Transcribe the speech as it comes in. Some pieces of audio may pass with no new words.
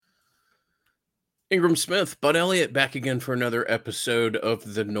Ingram Smith, Bud Elliott, back again for another episode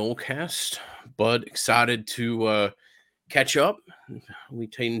of the Nolecast. Bud, excited to catch up. We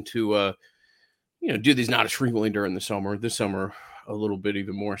tend to, do these not as frequently during the summer. This summer, a little bit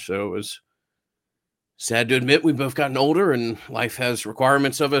even more so. It's sad to admit we've both gotten older, and life has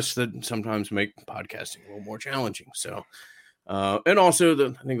requirements of us that sometimes make podcasting a little more challenging. So, and also,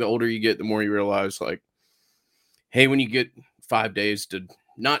 I think the older you get, the more you realize, like, hey, when you get 5 days to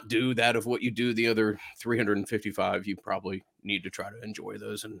not do that of what you do the other 355, you probably need to try to enjoy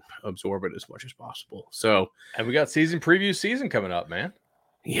those and absorb it as much as possible. So, and we got season coming up, man.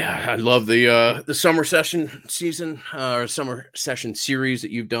 Yeah, I love the summer session season or summer session series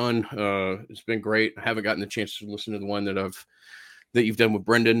that you've done. It's been great. I haven't gotten the chance to listen to the one that you've done with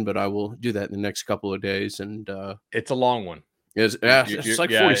Brendan, but I will do that in the next couple of days. And it's a long one. It's like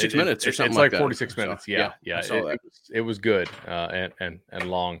 46 minutes or something. It's like 46 minutes. So, yeah. It was good and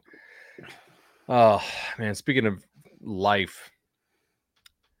long. Oh man, speaking of life,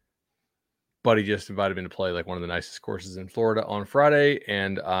 Buddy just invited me to play like one of the nicest courses in Florida on Friday,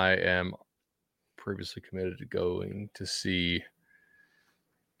 and I am previously committed to going to see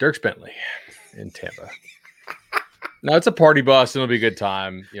Dierks Bentley in Tampa. Now it's a party bus, and it'll be a good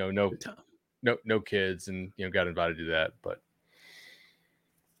time. No kids, and got invited to do that, but.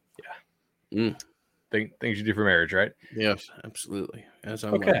 Yeah. Things you do for marriage, right? Yes, absolutely. As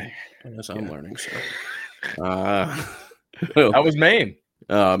I'm learning. So that was Maine.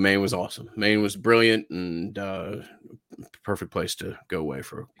 Maine was awesome. Maine was brilliant and perfect place to go away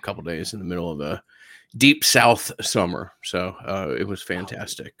for a couple days in the middle of a deep South summer. So it was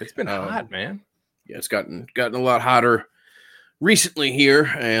fantastic. It's been hot, man. Yeah, it's gotten a lot hotter recently here,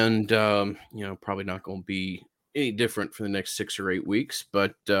 and probably not going to be any different for the next 6 or 8 weeks,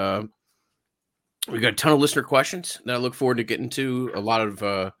 but we got a ton of listener questions that I look forward to getting to. A lot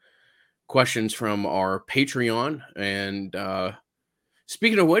of questions from our Patreon. And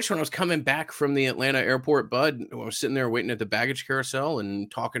speaking of which, when I was coming back from the Atlanta airport, Bud, I was sitting there waiting at the baggage carousel and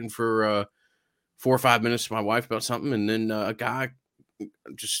talking for 4 or 5 minutes to my wife about something. And then a guy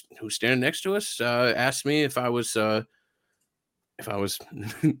just who was standing next to us asked me if I was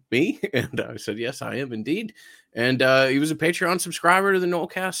me, and I said, yes, I am indeed. And he was a Patreon subscriber to the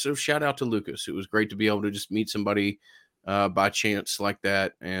Nolecast, so shout out to Lucas. It was great to be able to just meet somebody by chance like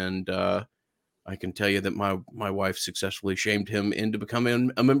that, and I can tell you that my wife successfully shamed him into becoming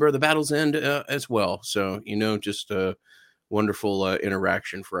a member of the Battle's End as well. So, just a wonderful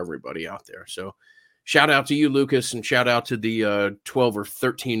interaction for everybody out there. So shout out to you, Lucas, and shout out to the 12 or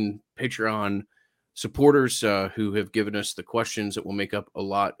 13 Patreon supporters who have given us the questions that will make up a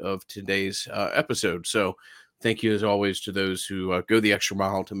lot of today's episode. So thank you as always to those who go the extra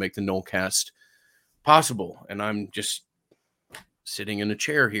mile to make the Nolecast possible. And I'm just sitting in a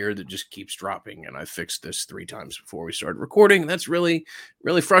chair here that just keeps dropping, and I fixed this 3 times before we started recording. That's really,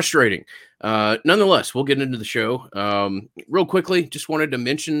 really frustrating. Nonetheless, we'll get into the show. Real quickly, just wanted to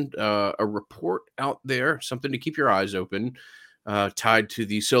mention a report out there, something to keep your eyes open, tied to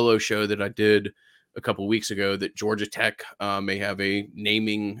the solo show that I did a couple weeks ago, that Georgia Tech may have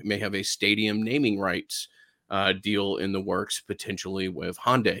a stadium naming rights deal in the works, potentially with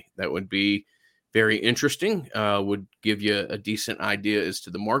Hyundai. That would be very interesting. Would give you a decent idea as to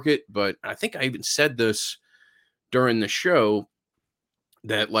the market. But I think I even said this during the show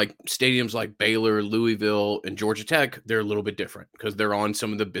that like stadiums like Baylor, Louisville, and Georgia Tech, they're a little bit different because they're on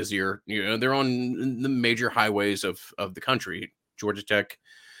some of the busier, they're on the major highways of the country. Georgia Tech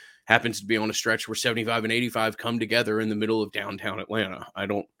happens to be on a stretch where 75 and 85 come together in the middle of downtown Atlanta. I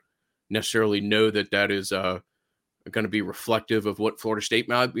don't necessarily know that is going to be reflective of what Florida State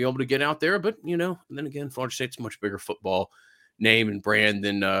might be able to get out there. But, then again, Florida State's a much bigger football name and brand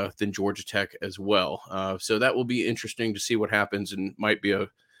than Georgia Tech as well. So that will be interesting to see what happens, and might be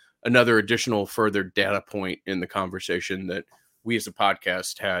another additional further data point in the conversation that we as a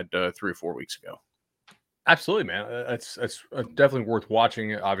podcast had 3 or 4 weeks ago. Absolutely, man. That's definitely worth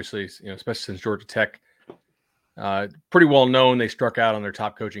watching. Obviously, especially since Georgia Tech, pretty well known, they struck out on their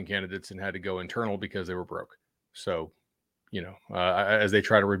top coaching candidates and had to go internal because they were broke. So, as they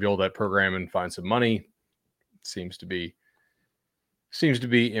try to rebuild that program and find some money, seems to be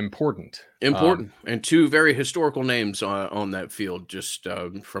important. And 2 very historical names on that field, just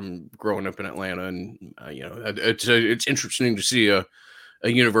from growing up in Atlanta. And it's interesting to see a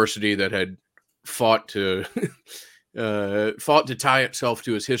university that had fought to tie itself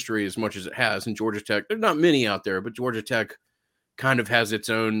to its history as much as it has. And Georgia Tech, there's not many out there, but Georgia Tech kind of has its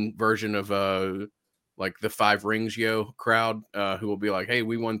own version of like the 5 Rings crowd, who will be like, hey,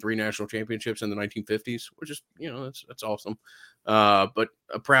 we won 3 national championships in the 1950s, which is, that's awesome. but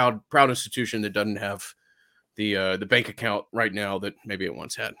a proud institution that doesn't have the bank account right now that maybe it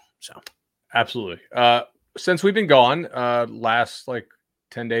once had. So absolutely. Since we've been gone, last like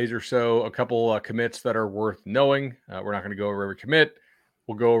 10 days or so, a couple commits that are worth knowing. We're not going to go over every commit.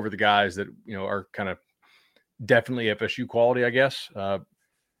 We'll go over the guys that are kind of definitely FSU quality, I guess. Let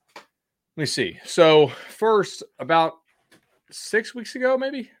me see. So first, about 6 weeks ago,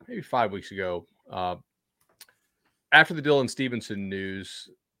 maybe 5 weeks ago, after the Dylan Stevenson news,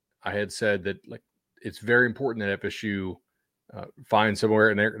 I had said that like it's very important that FSU find somewhere,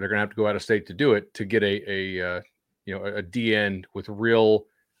 and they're going to have to go out of state to do it, to get a D end with real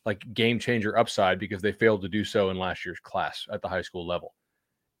like game changer upside, because they failed to do so in last year's class at the high school level.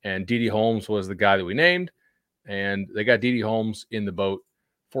 And D.D. Holmes was the guy that we named, and they got D.D. Holmes in the boat,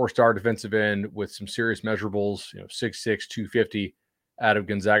 4-star defensive end with some serious measurables, 6'6", 250 out of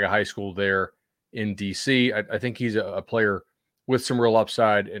Gonzaga High School there in D.C. I think he's a player with some real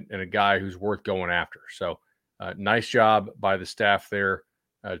upside and a guy who's worth going after. So nice job by the staff there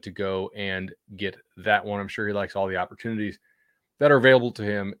to go and get that one. I'm sure he likes all the opportunities that are available to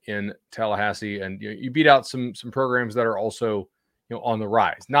him in Tallahassee. And you beat out some programs that are also on the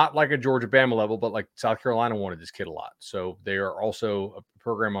rise, not like a Georgia Bama level, but like South Carolina wanted this kid a lot. So they are also a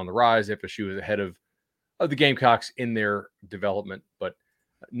program on the rise. FSU is ahead of the Gamecocks in their development, but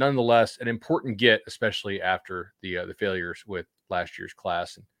nonetheless, an important get, especially after the failures with last year's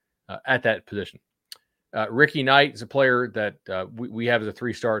class and at that position. Ricky Knight is a player that we have as a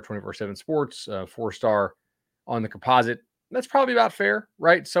 3-star at 24/7 Sports, 4-star on the composite. That's probably about fair,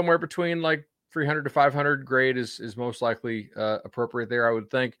 right? Somewhere between like 300 to 500 grade is most likely appropriate there, I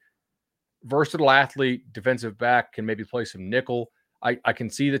would think. Versatile athlete, defensive back, can maybe play some nickel. I can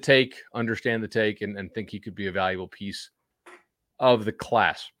see the take, understand the take, and think he could be a valuable piece of the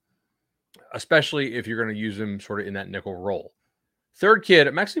class, especially if you're going to use him sort of in that nickel role. Third kid,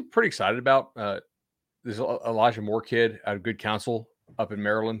 I'm actually pretty excited about. This Elijah Moore kid out of Good Counsel up in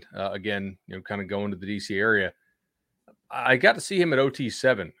Maryland. Again, kind of going to the DC area. I got to see him at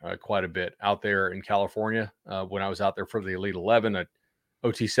OT7 quite a bit out there in California when I was out there for the Elite 11.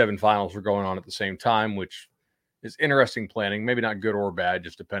 OT7 finals were going on at the same time, which is interesting planning. Maybe not good or bad,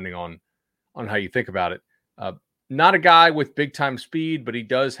 just depending on how you think about it. Not a guy with big time speed, but he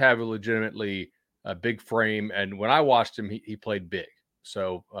does have a legitimately big frame. And when I watched him, he played big.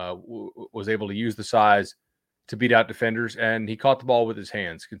 So was able to use the size to beat out defenders, and he caught the ball with his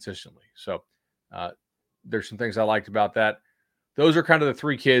hands consistently. So there's some things I liked about that. Those are kind of the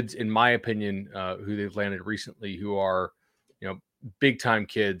three kids, in my opinion, who they've landed recently, who are, big time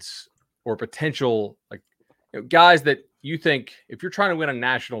kids or potential guys that you think, if you're trying to win a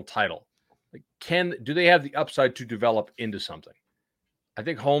national title, do they have the upside to develop into something? I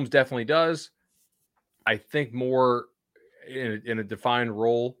think Holmes definitely does. I think Moore in a defined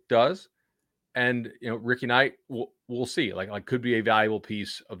role does. And, Ricky Knight, we'll see, like could be a valuable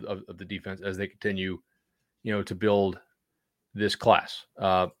piece of the defense as they continue, to build this class.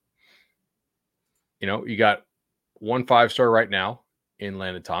 You got 1 5-star right now in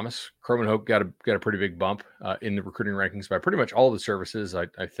Landon Thomas. Croman Hope got a pretty big bump in the recruiting rankings by pretty much all the services. I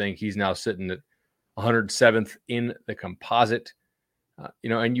think he's now sitting at 107th in the composite.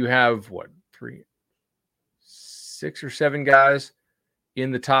 And you have 6 or 7 guys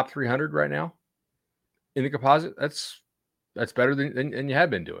in the top 300 right now in the composite. That's better than you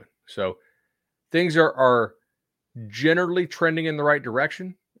have been doing. So things are generally trending in the right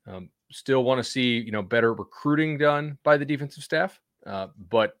direction. Still want to see, better recruiting done by the defensive staff.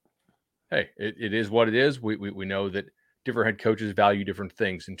 But hey, it is what it is. We know that different head coaches value different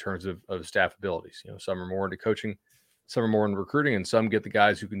things in terms of staff abilities. Some are more into coaching, some are more into recruiting, and some get the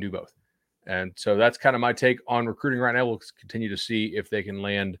guys who can do both. And so that's kind of my take on recruiting right now. We'll continue to see if they can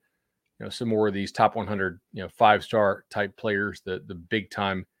land, some more of these top 100, 5-star type players, the big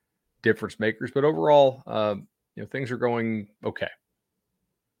time difference makers. But overall, things are going okay.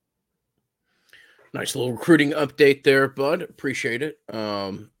 Nice little recruiting update there, bud. Appreciate it.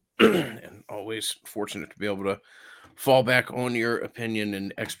 And always fortunate to be able to fall back on your opinion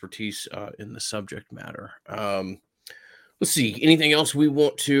and expertise in the subject matter. Let's see. Anything else we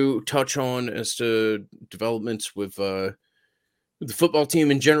want to touch on as to developments with the football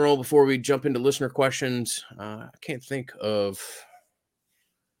team in general before we jump into listener questions? I can't think of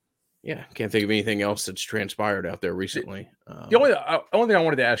anything else that's transpired out there recently. The only thing I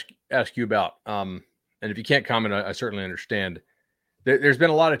wanted to ask you about, and if you can't comment, I certainly understand. There's been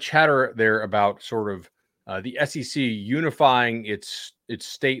a lot of chatter there about sort of the SEC unifying its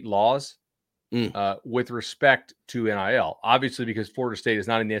state laws with respect to NIL. Obviously, because Florida State is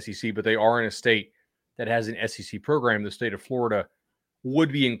not in the SEC, but they are in a state that has an SEC program, the state of Florida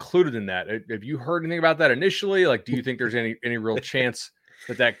would be included in that. Have you heard anything about that initially? Like, do you think there's any real chance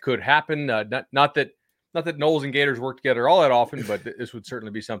that could happen? Not that Knowles and Gators work together all that often, but this would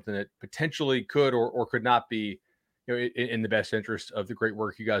certainly be something that potentially could or could not be, in the best interest of the great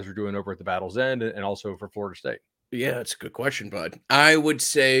work you guys are doing over at the Battle's End and also for Florida State. Yeah, that's a good question, bud. I would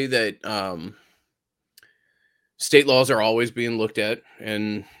say that state laws are always being looked at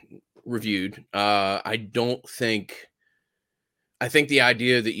and reviewed. I think the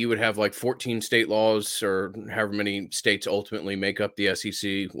idea that you would have like 14 state laws or however many states ultimately make up the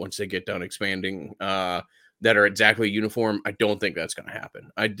SEC once they get done expanding that are exactly uniform, I don't think that's going to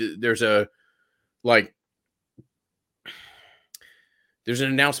happen. There's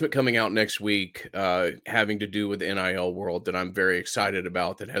an announcement coming out next week having to do with the NIL world that I'm very excited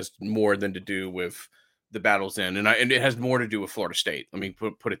about that has more than to do with the Battle's End, and it has more to do with Florida State. Let me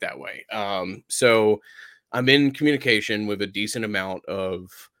put it that way. So I'm in communication with a decent amount of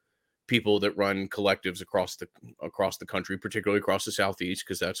people that run collectives across the country, particularly across the Southeast,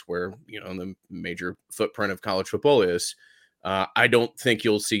 because that's where the major footprint of college football is. I don't think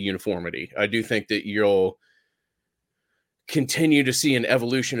you'll see uniformity. I do think that you'll continue to see an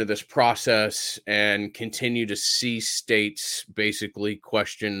evolution of this process and continue to see states basically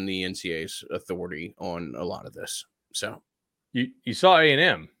question the NCAA's authority on a lot to So you saw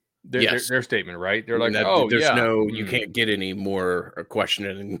A&M. Yes. Their statement, right? They're like, you can't get any more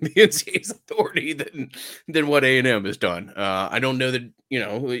questioning the NCAA's authority than what A&M has done. I don't know that,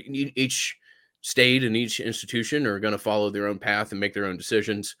 each state and each institution are going to follow their own path and make their own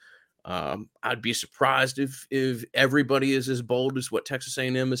decisions. I'd be surprised if everybody is as bold as what Texas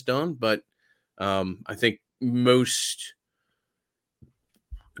A&M has done, but I think most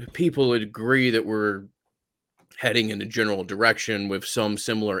people would agree that we're heading in a general direction with some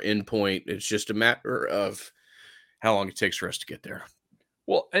similar endpoint. It's just a matter of how long it takes for us to get there.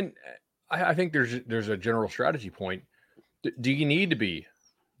 Well, and I think there's a general strategy point. Do you need to be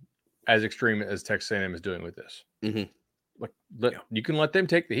as extreme as Texas A&M is doing with this? Mm-hmm. You can let them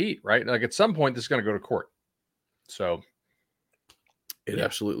take the heat, right? Like at some point, this is going to go to court. So it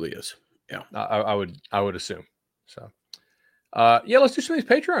absolutely is. Yeah, I would assume. So let's do some of these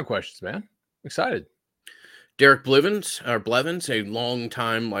Patreon questions, man. I'm excited. Derek Blevins, a long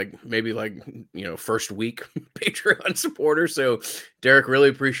time, first week Patreon supporter. So Derek, really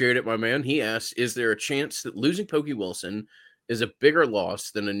appreciate it, my man. He asked, is there a chance that losing Pokey Wilson is a bigger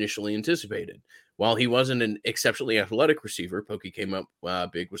loss than initially anticipated? While he wasn't an exceptionally athletic receiver, Pokey came up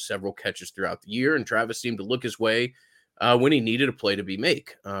big with several catches throughout the year, and Travis seemed to look his way when he needed a play to be made.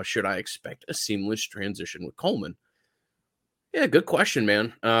 Should I expect a seamless transition with Coleman? Yeah, good question,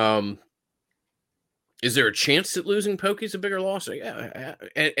 man. Is there a chance that losing Pokey's a bigger loss? Yeah.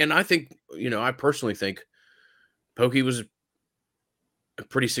 And I think, I personally think Pokey was a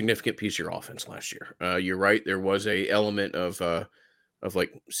pretty significant piece of your offense last year. You're right. There was a element of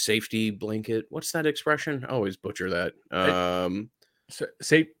like safety blanket. What's that expression? I always butcher that.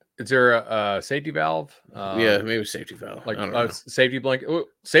 Is there a safety valve? Yeah, maybe safety valve. Like a safety blanket. Ooh,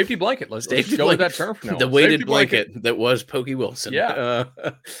 safety blanket. Let's go with that term for now. The weighted blanket that was Pokey Wilson. Yeah.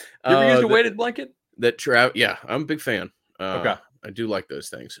 You ever used a weighted blanket? Yeah, I'm a big fan. Okay. I do like those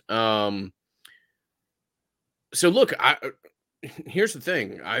things. So look, here's the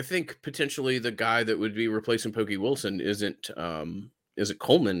thing. I think potentially the guy that would be replacing Pokey Wilson isn't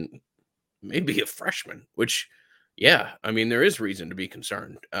Coleman, maybe a freshman, which, yeah, I mean, there is reason to be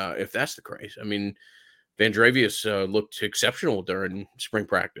concerned if that's the case. I mean, Vandrevius looked exceptional during spring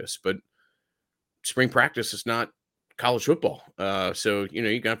practice, but spring practice is not college football. So,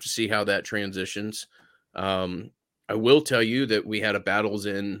 you have to see how that transitions. I will tell you that we had a Battles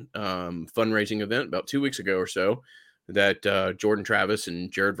in fundraising event about 2 weeks ago or so that Jordan Travis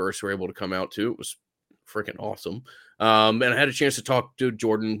and Jared Verse were able to come out to. It was freaking awesome. And I had a chance to talk to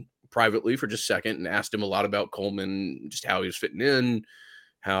Jordan privately for just a second and asked him a lot about Coleman, just how he was fitting in,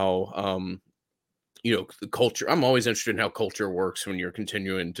 how, the culture. I'm always interested in how culture works when you're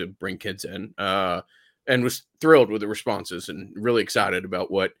continuing to bring kids in. And was thrilled with the responses and really excited about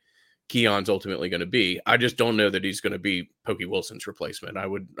what Keon's ultimately going to be. I just don't know that he's going to be Pokey Wilson's replacement. I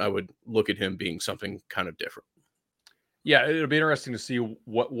would look at him being something kind of different. Yeah, it'll be interesting to see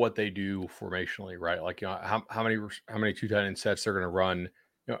what they do formationally, right? Like, how many two tight end sets they're going to run,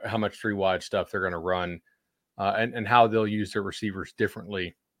 how much three wide stuff they're going to run, and how they'll use their receivers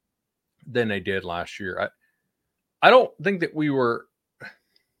differently than they did last year. I don't think that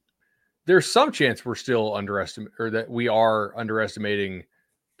there's some chance we're still that we are underestimating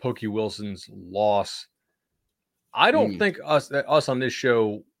Pokey Wilson's loss. I don't think us on this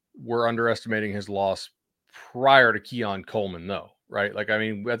show we're underestimating his loss prior to Keon Coleman, though, right? Like, I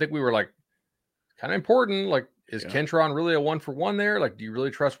mean, I think we were like kind of important. Like, is Kentron really a 1-for-1 there? Like, do you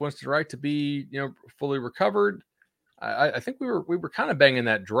really trust Winston Wright to be, fully recovered? I think we were kind of banging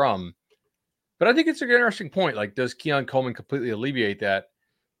that drum, but I think it's an interesting point. Like, does Keon Coleman completely alleviate that,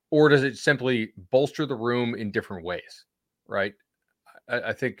 or does it simply bolster the room in different ways? Right?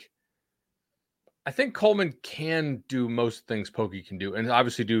 I think Coleman can do most things Pokey can do, and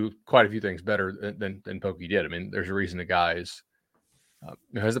obviously do quite a few things better than Pokey did. I mean, there's a reason the guy is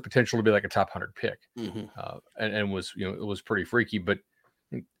has the potential to be like a top 100 pick, and was it was pretty freaky. But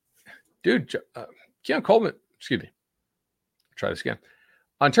dude, Keon Coleman, excuse me, try this again.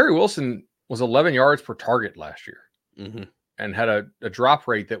 Terry Wilson was 11 yards per target last year, and had a drop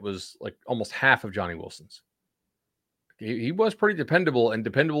rate that was like almost half of Johnny Wilson's. He was pretty dependable, and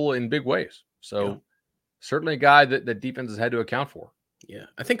dependable in big ways. So certainly a guy that defenses had to account for. Yeah,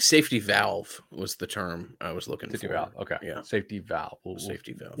 I think safety valve was the term I was looking safety for. Valve. Okay. Yeah. Safety valve.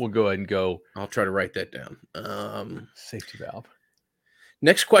 Safety valve. We'll go ahead and go. I'll try to write that down. Safety valve.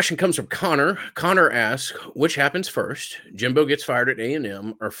 Next question comes from Connor. Connor asks, which happens first? Jimbo gets fired at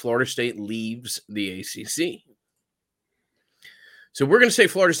A&M or Florida State leaves the ACC? So we're going to say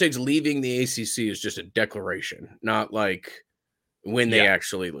Florida State's leaving the ACC is just a declaration, not like when they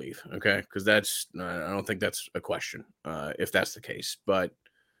actually leave, okay? Because I don't think that's a question if that's the case. But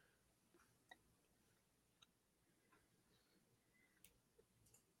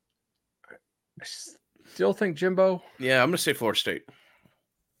I still think Jimbo. Yeah, I'm going to say Florida State.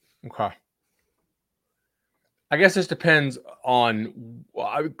 Okay. I guess this depends on.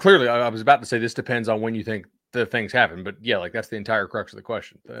 Clearly, I was about to say this depends on when you think the things happen, but yeah, like that's the entire crux of the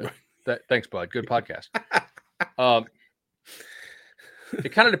question. Thanks, bud. Good podcast.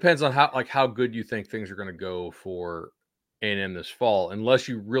 It kind of depends on how good you think things are going to go for A&M this fall, unless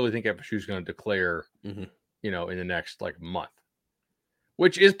you really think FSU is going to declare, in the next like month,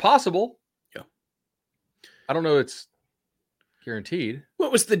 which is possible. Yeah, I don't know. It's guaranteed.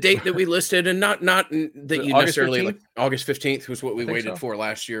 What was the date that we listed? And not that you August necessarily 15th? like August 15th was what we waited for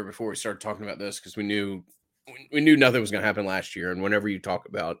last year before we started talking about this, because we knew nothing was going to happen last year. And whenever you talk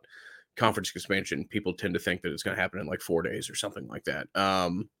about conference expansion, people tend to think that it's going to happen in like 4 days or something like that.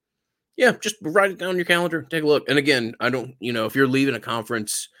 Yeah, just write it down on your calendar, take a look. And again, I don't, if you're leaving a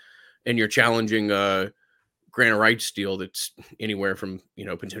conference and you're challenging grant a rights deal that's anywhere from,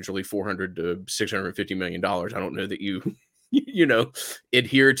 potentially $400 to $650 million, I don't know that you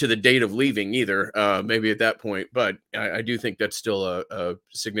adhere to the date of leaving either, maybe at that point. But I do think that's still a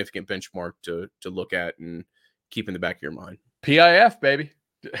significant benchmark to look at and keep in the back of your mind. PIF, baby.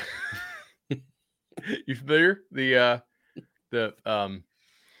 You familiar? We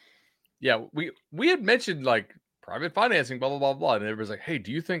had mentioned like private financing, blah, blah, blah, blah. And everybody's like, hey,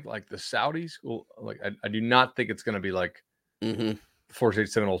 do you think like the Saudis will, like, I do not think it's going to be like Florida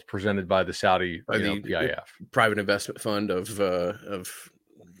State Seminoles presented by the Saudi PIF, private investment fund of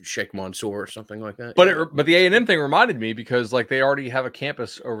Sheikh Mansour or something like that. But the A&M thing reminded me, because like they already have a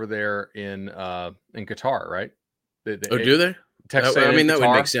campus over there in Qatar, right? Do they? Texas that Qatar,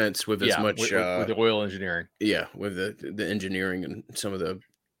 would make sense with as much with the oil engineering. Yeah, with the engineering and some of the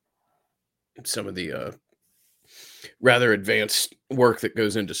rather advanced work that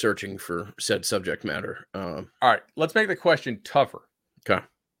goes into searching for said subject matter. All right, let's make the question tougher. Okay.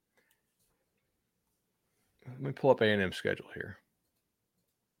 Let me pull up A&M's schedule here.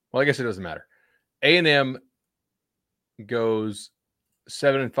 Well, I guess it doesn't matter. A&M goes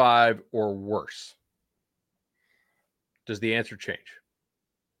 7-5 or worse. Does the answer change?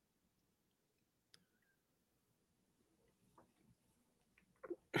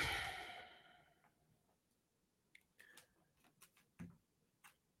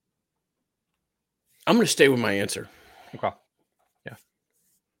 I'm going to stay with my answer. Okay. Yeah.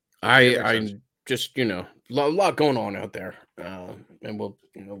 I just, a lot going on out there. And we'll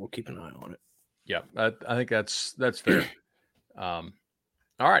keep an eye on it. Yeah. I think that's fair. All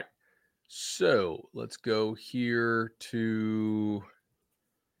right. So let's go here to.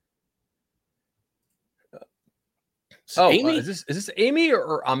 Amy? Is this Amy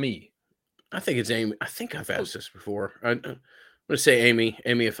or Ami? I think it's Amy. I think I've asked this before. I'm going to say Amy.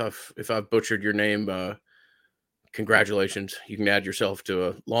 Amy, if I've butchered your name, congratulations. You can add yourself to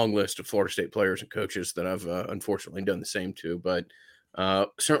a long list of Florida State players and coaches that I've unfortunately done the same to. But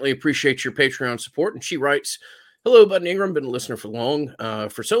certainly appreciate your Patreon support. And she writes, hello, Bud and Ingram. Been a listener for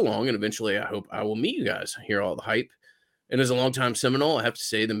so long, and eventually I hope I will meet you guys, hear all the hype. And as a longtime Seminole, I have to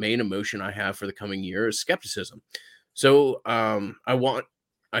say the main emotion I have for the coming year is skepticism. So I want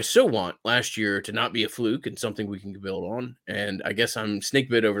I still want last year to not be a fluke and something we can build on. And I guess I'm snake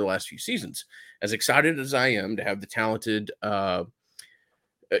bit over the last few seasons. As excited as I am to have the talented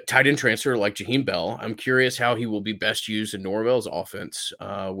tight end transfer like Jaheim Bell, I'm curious how he will be best used in Norvell's offense,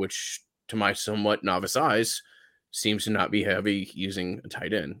 which to my somewhat novice eyes seems to not be heavy using a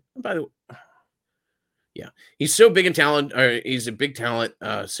tight end. By the way, yeah, he's so big in talent. He's a big talent.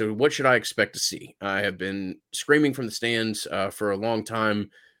 So what should I expect to see? I have been screaming from the stands for a long time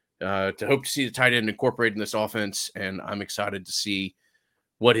to hope to see the tight end incorporated in this offense, and I'm excited to see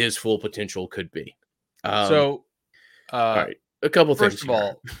what his full potential could be. All right, a couple things. First of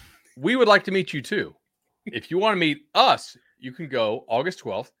all, we would like to meet you too. If you want to meet us, you can go August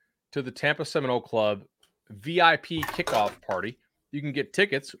 12th to the Tampa Seminole Club VIP kickoff party. You can get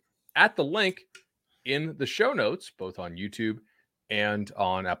tickets at the link in the show notes, both on YouTube and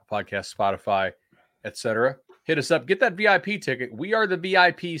on Apple Podcasts, Spotify, etc. Hit us up. Get that VIP ticket. We are the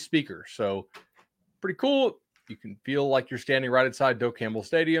VIP speaker. So pretty cool. You can feel like you're standing right inside Doak Campbell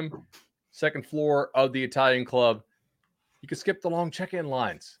Stadium, second floor of the Italian Club. You can skip the long check-in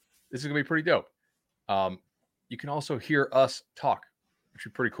lines. This is going to be pretty dope. You can also hear us talk, which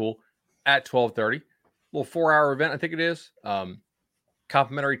is pretty cool, at 12:30. Little 4-hour event, I think it is.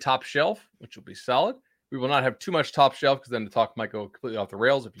 Complimentary top shelf, which will be solid. We will not have too much top shelf because then the talk might go completely off the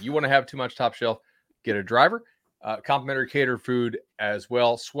rails. If you want to have too much top shelf, get a driver. Complimentary catered food as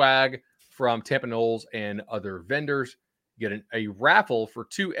well. Swag from Tampa Knowles and other vendors. Get a raffle for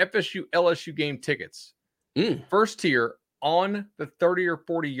 2 FSU LSU game tickets. First tier on the 30 or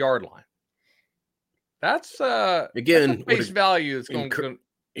 40 yard line. That's again that's face value. It's going to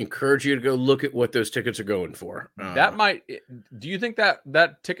encourage you to go look at what those tickets are going for. That might. Do you think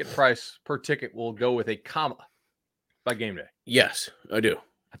that ticket price per ticket will go with a comma by game day? Yes, I do.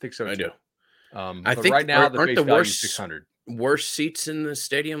 I think so. I do. I think right now the face value is $600. Worst seats in the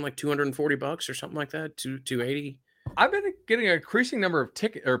stadium like $240 or something like that. 280. I've been getting an increasing number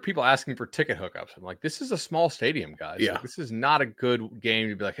of people asking for ticket hookups. I'm like, this is a small stadium, guys. Yeah, like, this is not a good game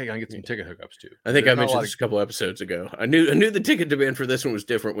to be like, hey, I can get some ticket hookups too. I think I mentioned this a couple episodes ago. I knew the ticket demand for this one was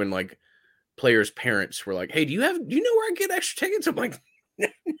different when like players' parents were like, hey, do you know where I get extra tickets? I'm like,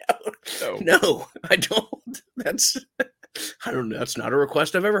 no, I don't. That's not a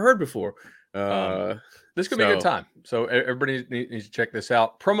request I've ever heard before. This could be a good time. So everybody needs to check this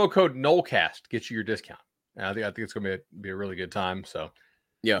out. Promo code NOLECAST gets you your discount. And I think it's going to be a really good time. So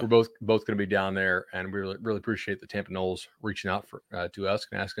yeah, we're both going to be down there, and we really appreciate the Tampa Knowles reaching out to us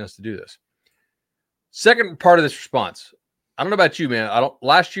and asking us to do this. Second part of this response, I don't know about you, man.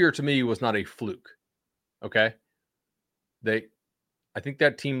 Last year to me was not a fluke. Okay, I think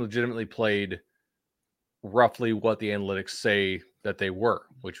that team legitimately played roughly what the analytics say that they were,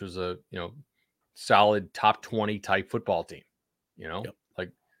 which was a solid top 20 type football team.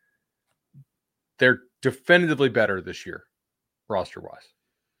 Like they're definitively better this year, roster-wise.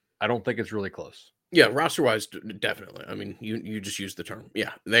 I don't think it's really close. Yeah, roster-wise, definitely. I mean, you just used the term.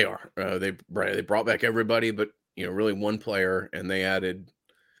 Yeah, they are. They brought back everybody, but really one player, and they added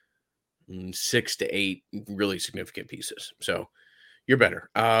 6 to 8 really significant pieces. So you're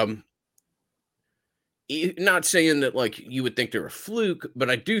better. Not saying that like you would think they're a fluke, but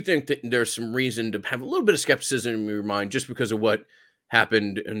I do think that there's some reason to have a little bit of skepticism in your mind just because of what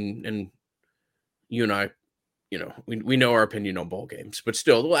happened and you and I, we know our opinion on bowl games, but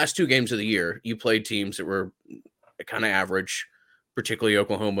still the last 2 games of the year, you played teams that were kind of average, particularly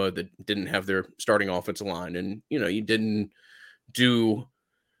Oklahoma that didn't have their starting offensive line. And, you didn't do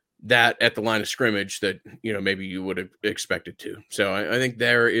that at the line of scrimmage that, maybe you would have expected to. So I think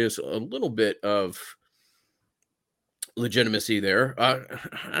there is a little bit of legitimacy there.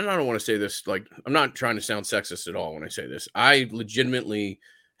 And I don't want to say this, like, I'm not trying to sound sexist at all when I say this. I legitimately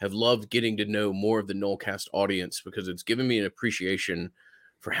have loved getting to know more of the Nolecast audience because it's given me an appreciation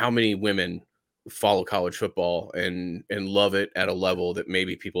for how many women follow college football and love it at a level that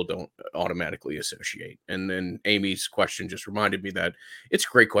maybe people don't automatically associate. And then Amy's question just reminded me that it's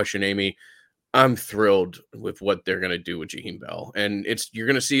a great question, Amy. I'm thrilled with what they're going to do with Jaheim Bell. And you're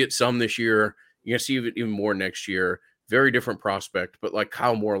going to see it some this year. You're going to see it even more next year. Very different prospect, but like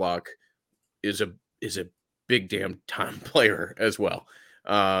Kyle Morlock is a big damn time player as well.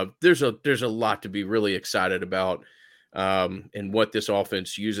 There's a lot to be really excited about, and what this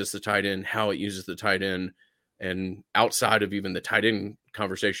offense uses the tight end, how it uses the tight end, and outside of even the tight end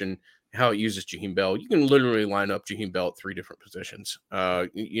conversation, how it uses Jaheim Bell. You can literally line up Jaheim Bell at 3 different positions.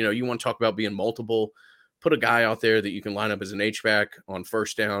 You want to talk about being multiple, put a guy out there that you can line up as an H-back on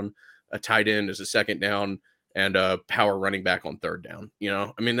first down, a tight end as a second down, and a power running back on third down.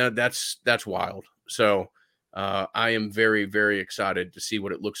 I mean, that's wild. So I am very, very excited to see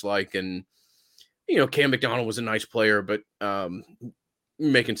what it looks like. And, Cam McDonald was a nice player, but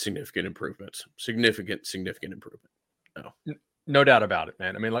making significant improvements. Significant improvement. Oh. No doubt about it,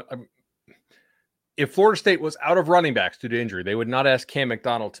 man. I mean, if Florida State was out of running backs due to injury, they would not ask Cam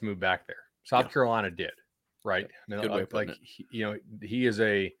McDonald to move back there. South Carolina did, right? I mean, Good way of putting it. He is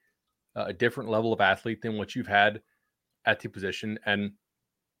a different level of athlete than what you've had at the position. And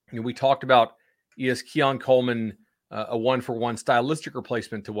we talked about is Keon Coleman a 1-for-1 stylistic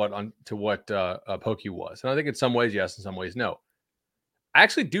replacement to what Pokey was? And I think in some ways, yes, in some ways, no. I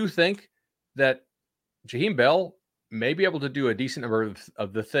actually do think that Jaheim Bell may be able to do a decent number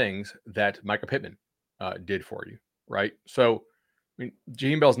of the things that Micah Pittman did for you, right? So, I mean,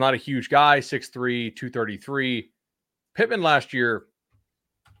 Jaheim Bell's not a huge guy, 6'3", 233. Pittman last year,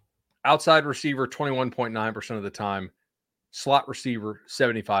 outside receiver 21.9% of the time, slot receiver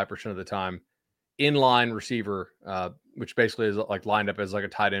 75% of the time, inline receiver, which basically is like lined up as like a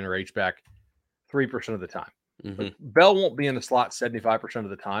tight end or H-back, 3% of the time. Mm-hmm. Bell won't be in the slot 75% of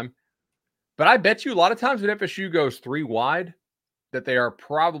the time. But I bet you a lot of times when FSU goes 3 wide, that they are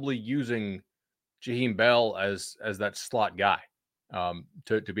probably using Jaheim Bell as that slot guy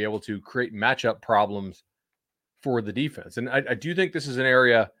to be able to create matchup problems for the defense. And I do think this is an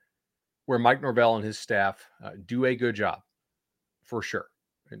area where Mike Norvell and his staff do a good job, for sure.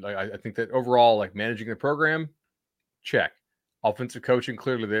 And I think that overall, like managing the program, check. Offensive coaching,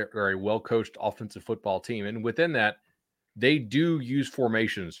 clearly they're a well-coached offensive football team. And within that, they do use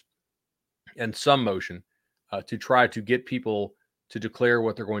formations and some motion to try to get people to declare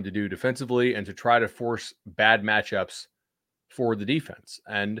what they're going to do defensively and to try to force bad matchups for the defense.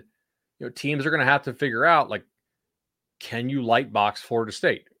 And teams are going to have to figure out, like, can you light box Florida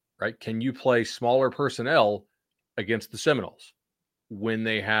State, right? Can you play smaller personnel against the Seminoles when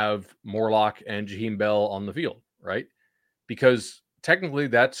they have Morlock and Jaheim Bell on the field, right? Because technically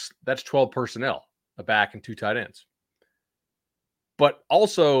that's 12 personnel, a back and 2 tight ends. But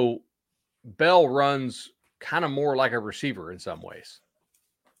also Bell runs kind of more like a receiver in some ways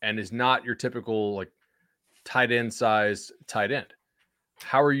and is not your typical like tight end sized tight end.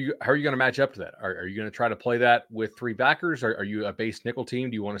 How are you going to match up to that? Are you going to try to play that with 3 backers? Are you a base nickel team?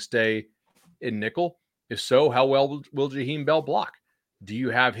 Do you want to stay in nickel? If so, how well will Jaheim Bell block? Do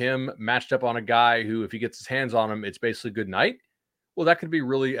you have him matched up on a guy who, if he gets his hands on him, it's basically good night? Well, that could be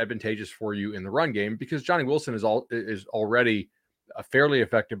really advantageous for you in the run game because Johnny Wilson is already a fairly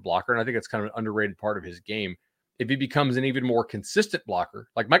effective blocker, and I think it's kind of an underrated part of his game. If he becomes an even more consistent blocker,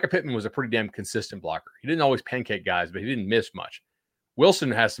 like Micah Pittman was a pretty damn consistent blocker. He didn't always pancake guys, but he didn't miss much.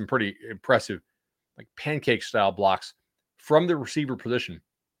 Wilson has some pretty impressive like pancake style blocks from the receiver position.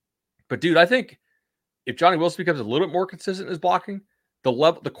 But dude, I think if Johnny Wilson becomes a little bit more consistent in his blocking,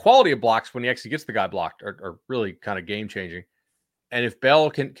 the quality of blocks when he actually gets the guy blocked are really kind of game changing. And if Bell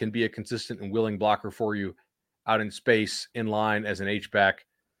can be a consistent and willing blocker for you out in space, in line as an H-back,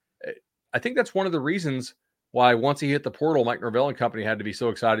 I think that's one of the reasons why once he hit the portal, Mike Norvell and company had to be so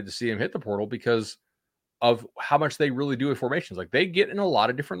excited to see him hit the portal because of how much they really do with formations. Like they get in a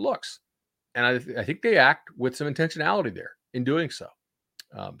lot of different looks. And I think they act with some intentionality there in doing so.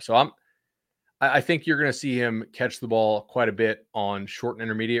 I think you're going to see him catch the ball quite a bit on short and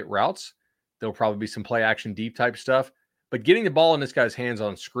intermediate routes. There'll probably be some play action deep type stuff, but getting the ball in this guy's hands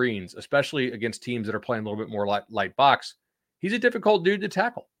on screens, especially against teams that are playing a little bit more light box, he's a difficult dude to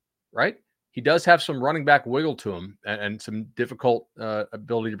tackle, right? He does have some running back wiggle to him and some difficult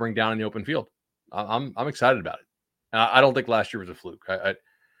ability to bring down in the open field. I'm excited about it. I don't think last year was a fluke.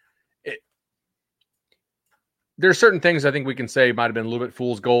 There's certain things I think we can say might have been a little bit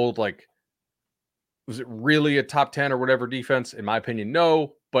fool's gold. Like, was it really a top 10 or whatever defense? In my opinion,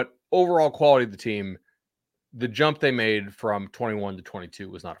 no. But overall quality of the team, the jump they made from 21 to 22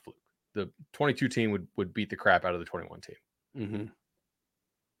 was not a fluke. The 22 team would beat the crap out of the 21 team. Mm-hmm.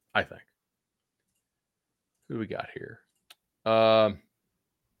 I think. Who do we got here?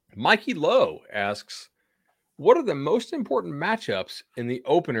 Mikey Lowe asks, what are the most important matchups in the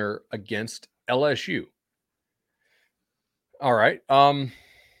opener against LSU? All right.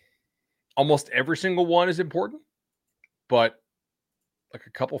 Almost every single one is important, but like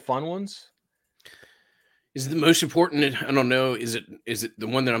a couple fun ones. Is it the most important? I don't know. Is it the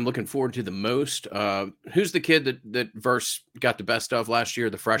one that I'm looking forward to the most? Who's the kid that Verse got the best of last year?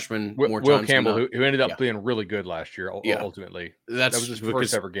 The freshman, Will Campbell, who ended up being really good last year. Ultimately, that was his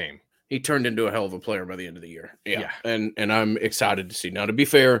first ever game. He turned into a hell of a player by the end of the year. Yeah. And I'm excited to see. Now, to be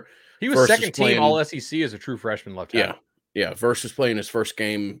fair, he was second team All SEC as a true freshman left tackle. Yeah. Verse was playing his first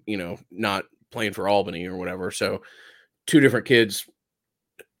game. Not playing for Albany or whatever. So, 2 different kids.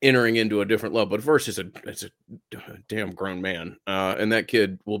 entering into a different level. But Verse is a damn grown man, and that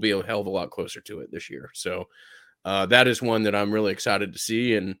kid will be a hell of a lot closer to it this year. So that is one that I'm really excited to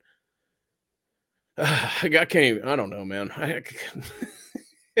see. And I can't even, I don't know, man. I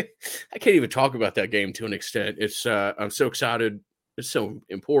can't even talk about that game to an extent. It's I'm so excited. It's so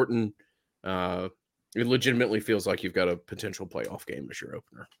important. It legitimately feels like you've got a potential playoff game as your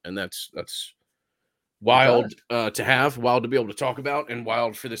opener, and that's wild to have, wild to be able to talk about, and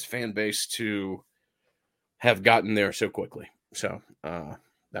wild for this fan base to have gotten there so quickly. So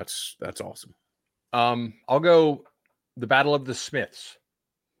that's awesome. I'll go the Battle of the Smiths.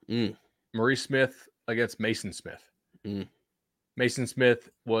 Maurice Smith against Mason Smith. Mason Smith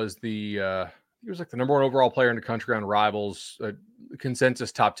was he was like the number 1 overall player in the country on Rivals,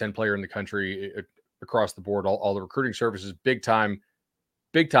 consensus top 10 player in the country across the board, all the recruiting services, big time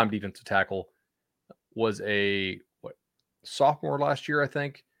defensive tackle. Was a sophomore last year, I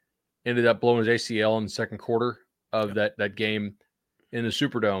think. Ended up blowing his ACL in the second quarter of that game in the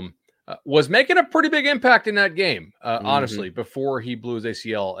Superdome. Was making a pretty big impact in that game, honestly, before he blew his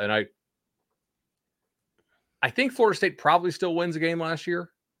ACL. And I think Florida State probably still wins the game last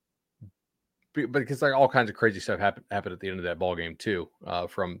year, because like all kinds of crazy stuff happened at the end of that ball game too.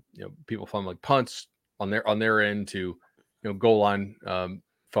 From people fumbling punts on their end to goal line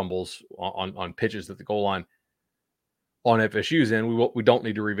fumbles on pitches at the goal line on FSU's end. We don't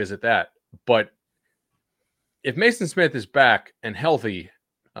need to revisit that. But if Mason Smith is back and healthy,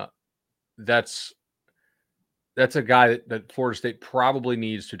 that's a guy that Florida State probably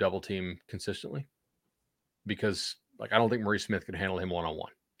needs to double team consistently, because like I don't think Maurice Smith could handle him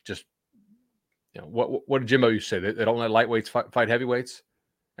one-on-one. Just what did Jimbo used to say? They don't let lightweights fight heavyweights,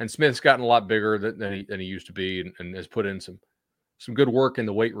 and Smith's gotten a lot bigger than he used to be, and has put in some good work in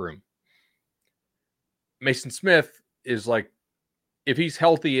the weight room. Mason Smith is like, if he's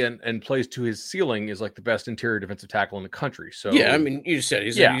healthy and plays to his ceiling, is like the best interior defensive tackle in the country. So yeah, I mean, you just said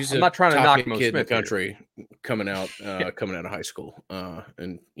he's I'm not trying to knock kid Smith in the country coming out of high school,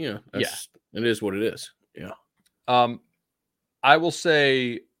 and it is what it is. Yeah. I will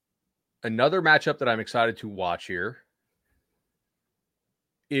say another matchup that I'm excited to watch here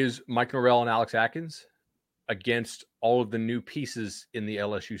is Mike Norvell and Alex Atkins against all of the new pieces in the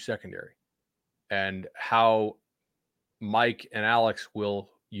LSU secondary, and how Mike and Alex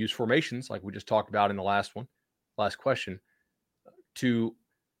will use formations like we just talked about in the last question, to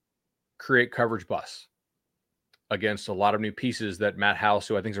create coverage busts against a lot of new pieces that Matt House,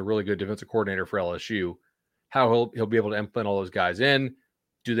 who I think is a really good defensive coordinator for LSU, how he'll be able to implement all those guys in.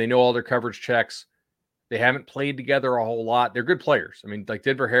 Do they know all their coverage checks? They haven't played together a whole lot. They're good players. I mean, like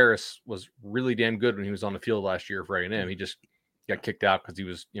Denver Harris was really damn good when he was on the field last year for A&M. He just got kicked out because he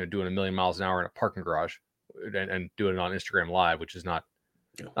was doing 1,000,000 miles an hour in a parking garage and doing it on Instagram Live, which is not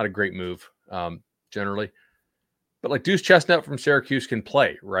a great move generally. But like Deuce Chestnut from Syracuse can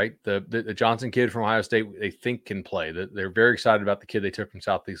play, right? The Johnson kid from Ohio State, they think can play. They're very excited about the kid they took from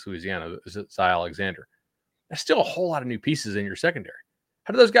Southeast Louisiana, Zy Alexander. That's still a whole lot of new pieces in your secondary.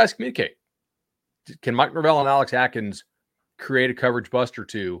 How do those guys communicate? Can Mike Norvell and Alex Atkins create a coverage bust or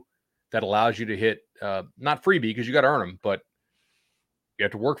two that allows you to hit, not freebie because you got to earn them, but you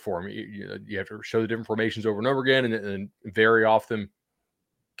have to work for them. You have to show the different formations over and over again and vary off them.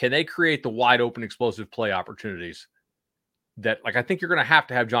 Can they create the wide open explosive play opportunities that, like, I think you're going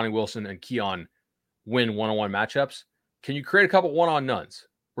to have Johnny Wilson and Keon win one-on-one matchups? Can you create a couple one-on nuns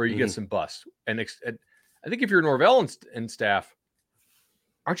where you get some busts? And I think if you're Norvell and staff,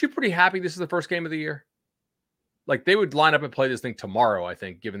 aren't you pretty happy this is the first game of the year? Like, they would line up and play this thing tomorrow, I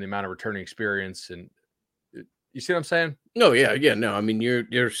think, given the amount of returning experience. And you see what I'm saying? No, yeah. No, I mean,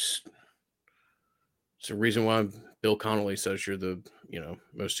 it's a reason why Bill Connolly says you're the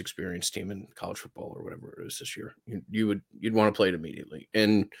most experienced team in college football or whatever it is this year. You'd want to play it immediately,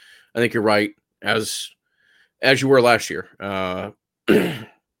 and I think you're right, as you were last year.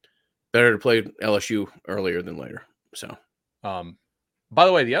 Better to play LSU earlier than later. So, by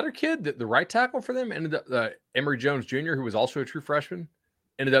the way, the other kid, the right tackle for them, ended up Emory Jones Jr., who was also a true freshman,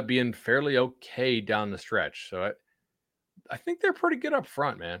 ended up being fairly okay down the stretch. So I think they're pretty good up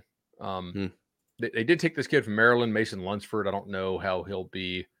front, man. They did take this kid from Maryland, Mason Lunsford. I don't know how he'll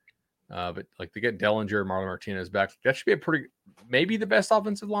be, but like they get Dellinger, Marlon Martinez back. That should be maybe the best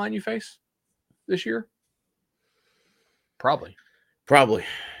offensive line you face this year. Probably.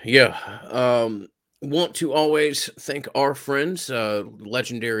 Yeah. Want to always thank our friends,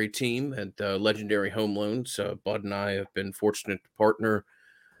 legendary team at Legendary Home Loans. Bud and I have been fortunate to partner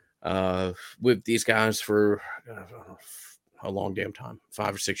with these guys for a long damn time,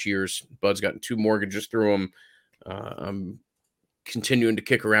 5 or 6 years. Bud's gotten 2 mortgages through them. I'm continuing to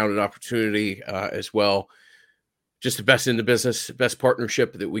kick around an opportunity as well. Just the best in the business, best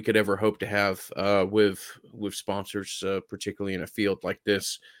partnership that we could ever hope to have with sponsors, particularly in a field like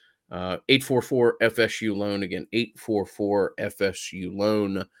this. 844 FSU Loan, again, 844 FSU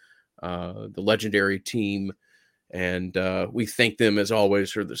Loan, the legendary team. And we thank them, as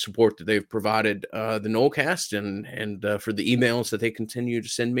always, for the support that they've provided the Nolecast and for the emails that they continue to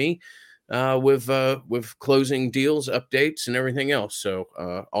send me with closing deals, updates, and everything else. So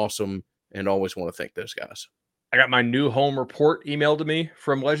awesome, and always want to thank those guys. I got my new home report emailed to me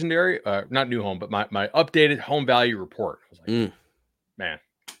from Legendary. Not new home, but my updated home value report. I was like, man,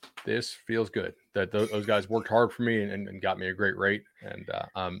 this feels good. That those guys worked hard for me and got me a great rate, and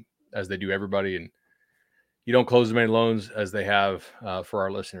as they do everybody. And you don't close as many loans as they have for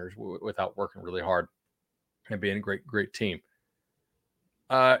our listeners without working really hard and being a great team.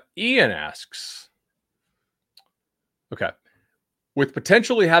 Ian asks, okay, with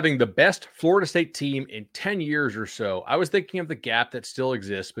potentially having the best Florida State team in 10 years or so, I was thinking of the gap that still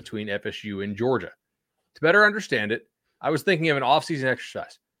exists between FSU and Georgia. To better understand it, I was thinking of an offseason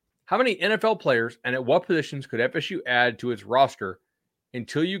exercise. How many NFL players and at what positions could FSU add to its roster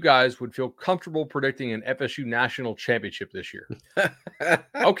until you guys would feel comfortable predicting an FSU national championship this year?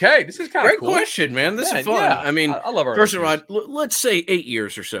 Okay, this is kind of cool. Great question, man. This is fun. Yeah. I mean, I love our first of all, let's say 8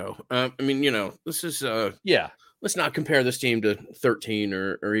 years or so. I mean, this is let's not compare this team to 13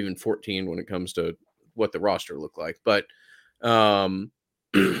 or even 14 when it comes to what the roster looked like. But yeah,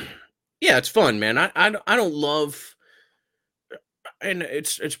 it's fun, man. I don't love, and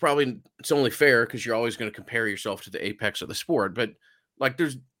it's only fair because you're always going to compare yourself to the apex of the sport. But like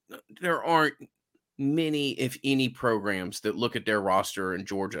there aren't many, if any, programs that look at their roster in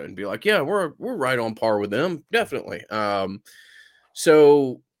Georgia and be like, yeah, we're right on par with them. Definitely.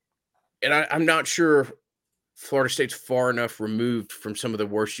 So, and I'm not sure Florida State's far enough removed from some of the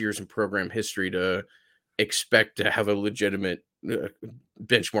worst years in program history to expect to have a legitimate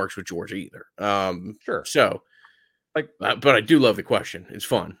benchmarks with Georgia either. Sure. So, but I do love the question. It's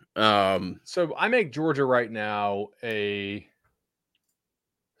fun. So I make Georgia right now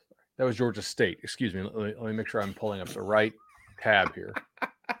that was Georgia State. Excuse me. Let me make sure I'm pulling up the right tab here.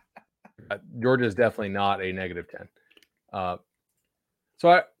 Georgia is definitely not a negative 10.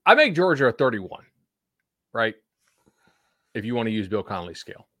 So I make Georgia a 31. Right? If you want to use Bill Connolly's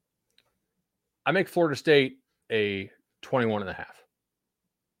scale. I make Florida State a 21.5.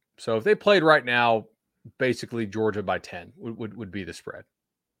 So if they played right now, basically Georgia by 10 would be the spread.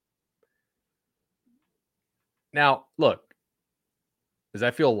 Now, look, does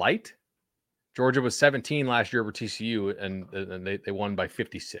that feel light? Georgia was 17 last year over TCU, and they won by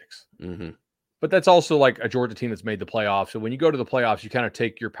 56. Mm-hmm. But that's also like a Georgia team that's made the playoffs. So when you go to the playoffs, you kind of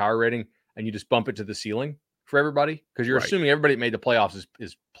take your power rating and you just bump it to the ceiling for everybody because you're assuming everybody that made the playoffs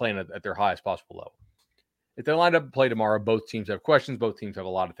is playing at their highest possible level. If they line up and play tomorrow, both teams have questions. Both teams have a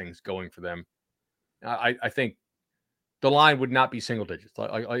lot of things going for them. I think the line would not be single digits.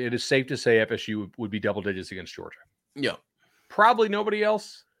 It is safe to say FSU would be double digits against Georgia. Yeah. Probably nobody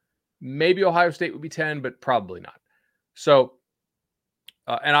else. Maybe Ohio State would be 10, but probably not. So,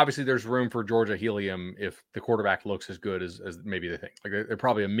 and obviously there's room for Georgia helium if the quarterback looks as good as maybe they think. Like they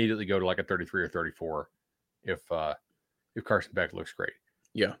probably immediately go to like a 33 or 34 if Carson Beck looks great.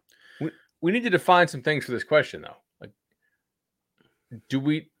 Yeah. We need to define some things for this question though.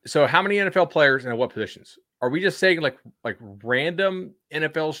 So how many NFL players and at what positions? Are we just saying like random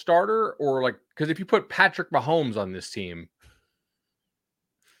NFL starter or because if you put Patrick Mahomes on this team,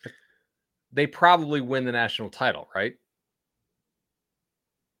 they probably win the national title, right?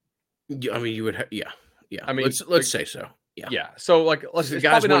 I mean, you would, yeah. I mean, let's say so. Yeah. Yeah. So let's the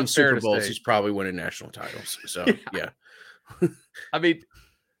guys winning Super Bowls, he's probably winning national titles. So yeah. I mean,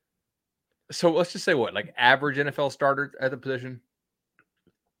 so let's just say average NFL starter at the position.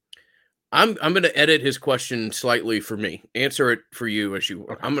 I'm going to edit his question slightly for me. Answer it for you as you.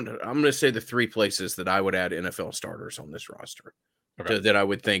 Okay. I'm going to say the 3 places that I would add NFL starters on this roster that I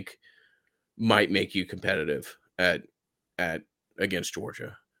would think might make you competitive at against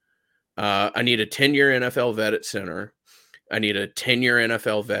Georgia. I need a 10-year NFL vet at center. I need a 10-year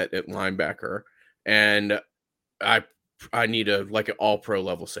NFL vet at linebacker, and I need an all-pro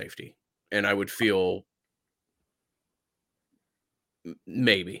level safety. And I would feel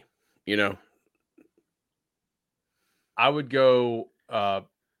maybe. I would go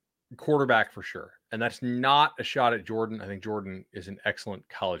quarterback for sure. And that's not a shot at Jordan. I think Jordan is an excellent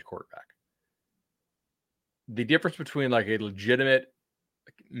college quarterback. The difference between a legitimate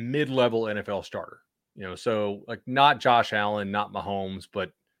mid-level NFL starter, so not Josh Allen, not Mahomes,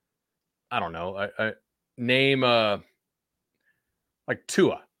 but I don't know. Name like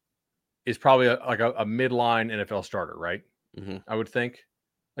Tua is probably a midline NFL starter, right? Mm-hmm. I would think.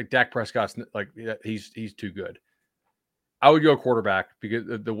 Like Dak Prescott's like he's too good. I would go quarterback because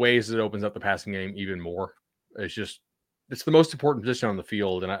the ways it opens up the passing game even more. It's the most important position on the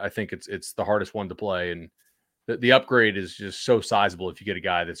field, and I think it's the hardest one to play. And the upgrade is just so sizable if you get a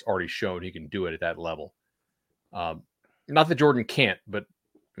guy that's already shown he can do it at that level. Not that Jordan can't, but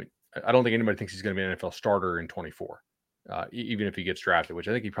I don't think anybody thinks he's going to be an NFL starter in 24, even if he gets drafted, which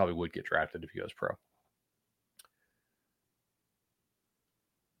I think he probably would get drafted if he goes pro.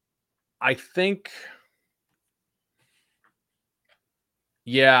 I think,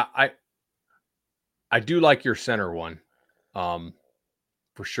 yeah, I do like your center one,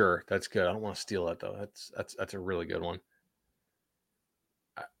 for sure. That's good. I don't want to steal that though. That's a really good one.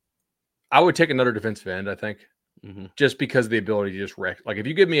 I would take another defensive end, I think, just because of the ability to just wreck. Like if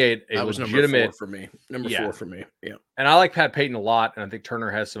you give me a legitimate number 4 for me. Number 4 for me. Yeah. And I like Pat Payton a lot, and I think Turner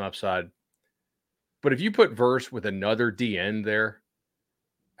has some upside. But if you put Verse with another D end there,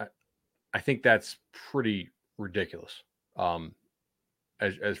 I think that's pretty ridiculous.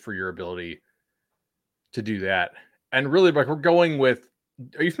 As for your ability to do that. And really, like we're going with,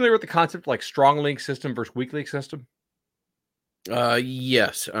 are you familiar with the concept like strong link system versus weak link system?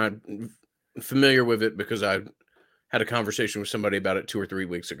 Yes, I'm familiar with it because I had a conversation with somebody about it 2 or 3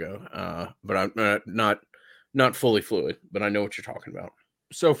 weeks ago. But I'm not fully fluid, but I know what you're talking about.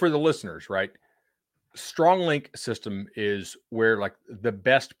 So for the listeners, right? Strong link system is where like the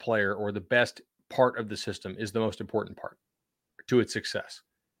best player or the best part of the system is the most important part to its success.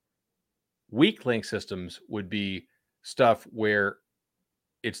 Weak link systems would be stuff where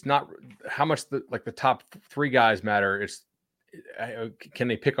it's not how much the top 3 guys matter. It's can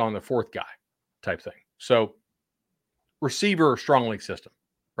they pick on the 4th guy type thing. So receiver, strong link system,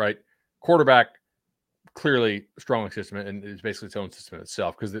 right? Quarterback, clearly strong link system, and it's basically its own system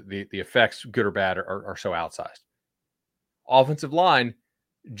itself because the effects, good or bad, are so outsized. Offensive line,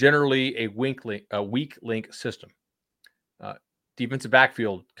 generally a weak link system. Defensive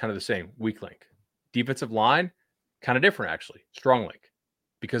backfield, kind of the same, weak link. Defensive line, kind of different actually, strong link,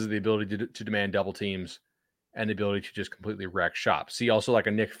 because of the ability to demand double teams and the ability to just completely wreck shop. See also like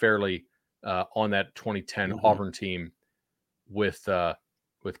a Nick Fairley on that 2010 Auburn team with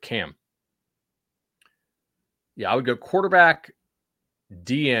Cam. Yeah, I would go quarterback,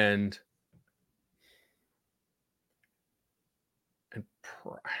 D end, and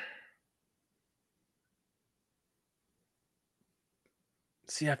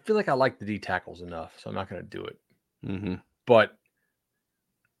see, I feel like I like the D tackles enough, so I'm not going to do it. But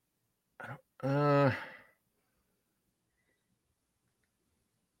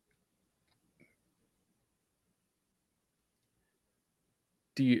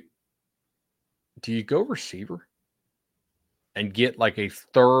do you go receiver and get like a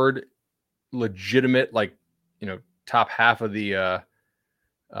third legitimate, like, top half of the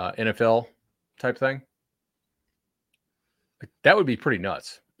NFL type thing? Like, that would be pretty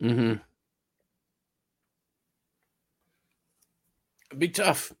nuts. It'd be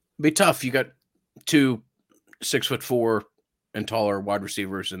tough. You got 2 6'4" and taller wide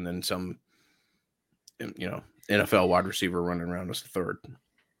receivers, and then some, NFL wide receiver running around as the third.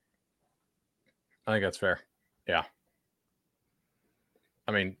 I think that's fair. Yeah.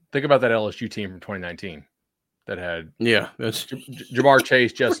 I mean, think about that LSU team from 2019 that had that's Jamar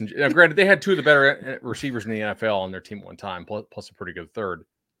Chase, Justin. Now, granted, they had 2 of the better receivers in the NFL on their team at one time, plus a pretty good third.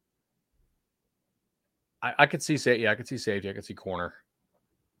 I could see safety. I could see corner.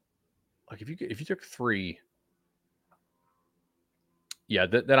 Like if you took 3, yeah,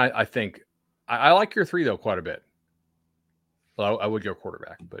 then I think I like your 3 though quite a bit. Well, I would go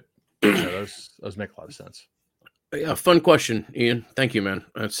quarterback, but those make a lot of sense. Yeah, fun question, Ian. Thank you, man.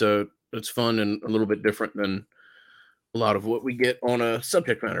 That's fun and a little bit different than a lot of what we get on a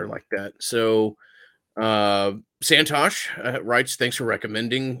subject matter like that. So, Santosh writes, "Thanks for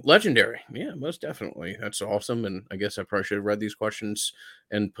recommending Legendary." Yeah, most definitely. That's awesome. And I guess I probably should have read these questions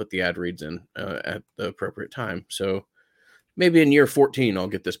and put the ad reads in at the appropriate time. So maybe in year 14, I'll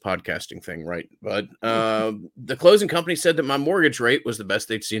get this podcasting thing right. But the closing company said that my mortgage rate was the best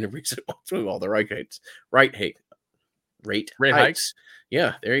they'd seen in recent months with all the rate hikes.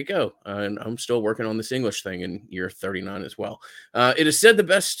 Yeah, there you go. And I'm still working on this English thing in year 39 as well. It is said the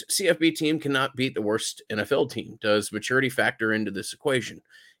best CFB team cannot beat the worst NFL team. Does maturity factor into this equation?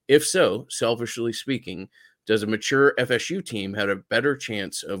 If so, selfishly speaking, does a mature FSU team have a better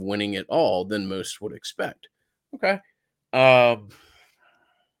chance of winning it all than most would expect? Okay. I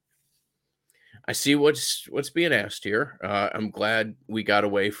see what's being asked here. I'm glad we got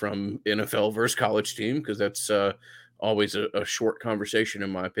away from NFL versus college team because that's always a short conversation, in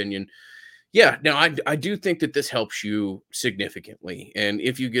my opinion. Yeah, now I do think that this helps you significantly. And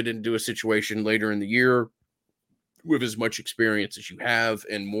if you get into a situation later in the year with as much experience as you have,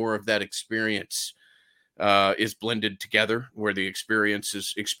 and more of that experience is blended together, where the experience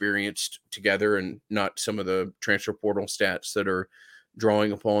is experienced together and not some of the transfer portal stats that are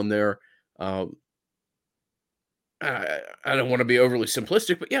drawing upon there. Um, I don't want to be overly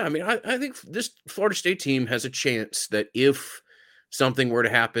simplistic, but yeah, I mean, I think this Florida State team has a chance that if something were to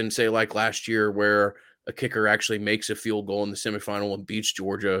happen, say like last year, where a kicker actually makes a field goal in the semifinal and beats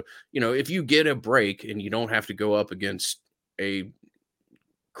Georgia, if you get a break and you don't have to go up against a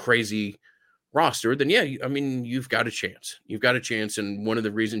crazy roster, then yeah, I mean, you've got a chance. You've got a chance, and one of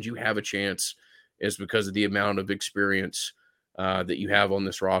the reasons you have a chance is because of the amount of experience that you have on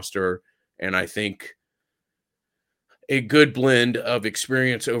this roster. And I think a good blend of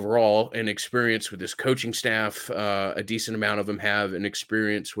experience overall and experience with this coaching staff. A decent amount of them have an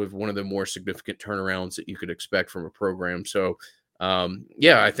experience with one of the more significant turnarounds that you could expect from a program. So,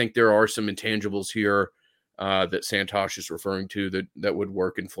 yeah, I think there are some intangibles here that Santosh is referring to that would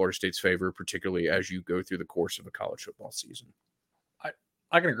work in Florida State's favor, particularly as you go through the course of a college football season.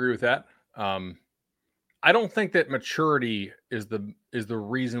 I can agree with that. I don't think that maturity is the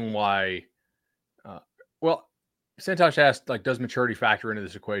reason why. Well, Santosh asked, like, does maturity factor into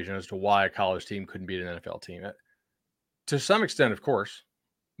this equation as to why a college team couldn't beat an NFL team? To some extent, of course,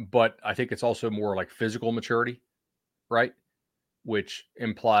 but I think it's also more like physical maturity, right? Which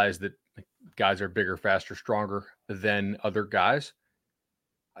implies that guys are bigger, faster, stronger than other guys.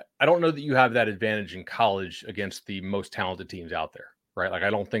 I don't know that you have that advantage in college against the most talented teams out there, right? Like,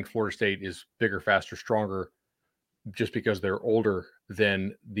 I don't think Florida State is bigger, faster, stronger just because they're older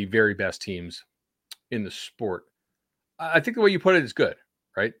than the very best teams in the sport. I think the way you put it is good,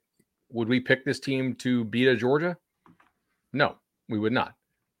 right? Would we pick this team to beat a Georgia? No, we would not.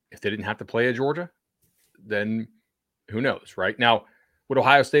 If they didn't have to play a Georgia, then who knows, right? Now, would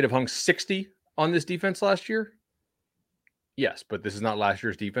Ohio State have hung 60 on this defense last year? Yes, but this is not last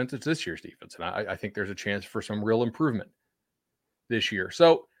year's defense. It's this year's defense. And I think there's a chance for some real improvement this year.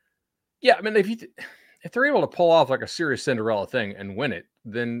 So, yeah, I mean, if they're able to pull off like a serious Cinderella thing and win it,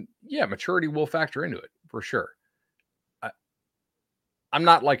 then yeah, maturity will factor into it for sure. I'm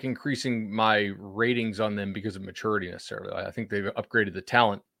not like increasing my ratings on them because of maturity necessarily. I think they've upgraded the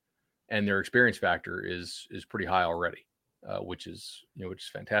talent, and their experience factor is pretty high already, which is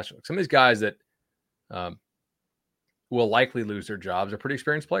fantastic. Like, some of these guys that will likely lose their jobs are pretty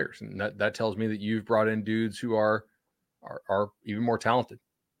experienced players, and that tells me that you've brought in dudes who are even more talented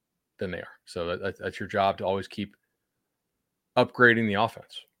than they are. So that's your job, to always keep upgrading the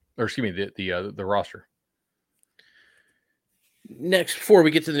offense, or excuse me, the roster. Next, before we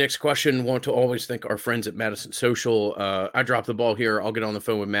get to the next question, want to always thank our friends at Madison Social. I dropped the ball here. I'll get on the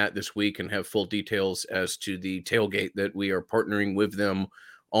phone with Matt this week and have full details as to the tailgate that we are partnering with them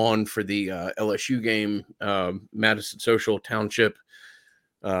on for the LSU game. Madison Social Township,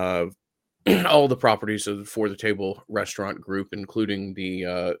 all the properties of the For the Table restaurant group, including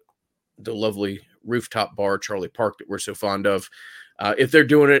the lovely rooftop bar, Charlie Park, that we're so fond of. If they're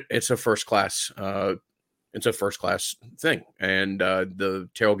doing it, it's a first class thing, and the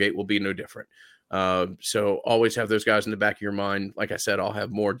tailgate will be no different. So always have those guys in the back of your mind. Like I said, I'll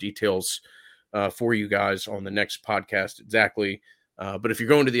have more details for you guys on the next podcast exactly. But if you're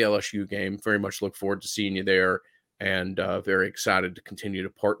going to the LSU game, very much look forward to seeing you there, and very excited to continue to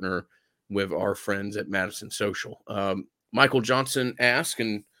partner with our friends at Madison Social. Michael Johnson asked,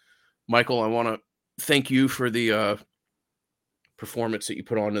 and Michael, I want to thank you for the performance that you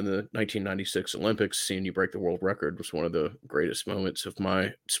put on in the 1996 Olympics. Seeing you break the world record was one of the greatest moments of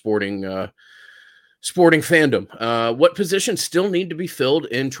my sporting fandom. What positions still need to be filled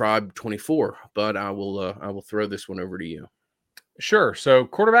in Tribe 24? But I will throw this one over to you. Sure. So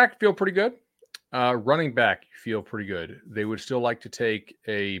quarterback, feel pretty good. Running back, feel pretty good. They would still like to take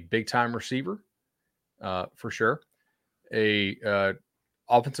a big time receiver, for sure. A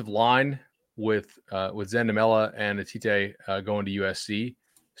offensive line with Zendamela and Atite going to USC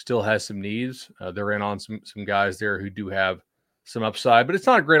still has some needs. They're in on some guys there who do have some upside, but it's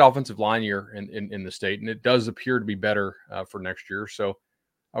not a great offensive line year in the state, and it does appear to be better for next year. So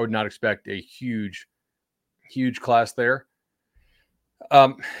I would not expect a huge class there.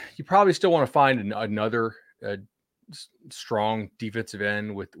 You probably still want to find another strong defensive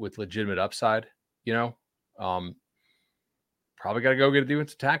end with legitimate upside. Probably got to go get a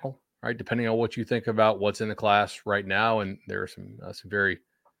defensive tackle, right? Depending on what you think about what's in the class right now, and there are some very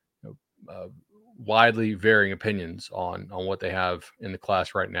widely varying opinions on what they have in the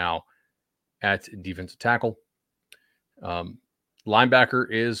class right now at defensive tackle. Linebacker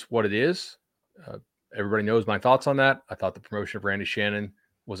is what it is. Everybody knows my thoughts on that. I thought the promotion of Randy Shannon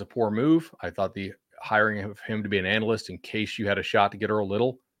was a poor move. I thought the hiring of him to be an analyst in case you had a shot to get Earl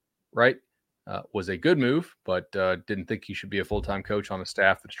Little, right, was a good move, but didn't think he should be a full-time coach on a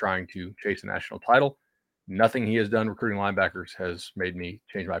staff that's trying to chase a national title. Nothing he has done recruiting linebackers has made me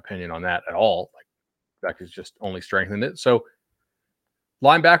change my opinion on that at all. Like, in fact, it's just only strengthened it. So,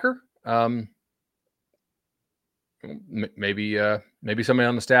 linebacker, maybe somebody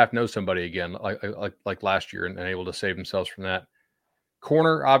on the staff knows somebody again, like last year, and able to save themselves from that.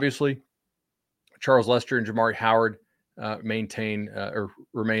 Corner, obviously, Charles Lester and Jamari Howard maintain or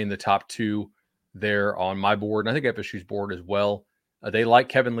remain the top two there on my board, and I think FSU's board as well. They like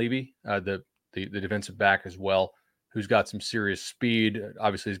Kevin Levy, the defensive back as well, who's got some serious speed.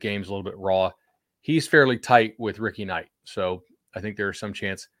 Obviously, his game's a little bit raw. He's fairly tight with Ricky Knight, so I think there's some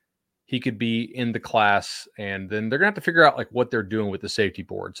chance he could be in the class. And then they're gonna have to figure out like what they're doing with the safety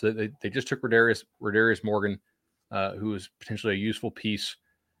board. So they just took Rodarius Morgan, who is potentially a useful piece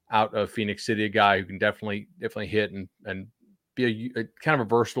out of Phoenix City, a guy who can definitely hit and be a kind of a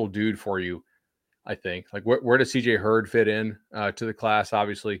versatile dude for you. I think, like, where does CJ Hurd fit in to the class?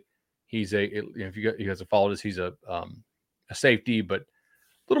 Obviously, he's if you guys have followed us, he's a safety, but a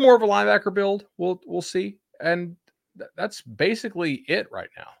little more of a linebacker build. We'll see, and that's basically it right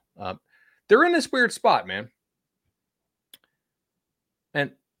now. They're in this weird spot, man,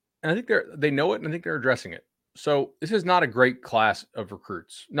 and I think they know it, and I think they're addressing it. So this is not a great class of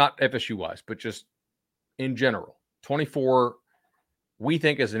recruits, not FSU wise, but just in general. 24, we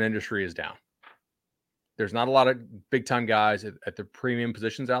think as an industry, is down. There's not a lot of big time guys at the premium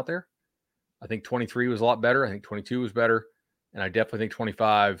positions out there. I think 23 was a lot better. I think 22 was better. And I definitely think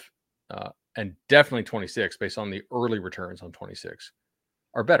 25 and definitely 26, based on the early returns on 26,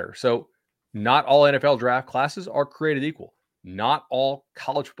 are better. So not all NFL draft classes are created equal. Not all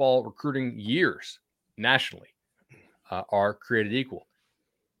college football recruiting years nationally are created equal.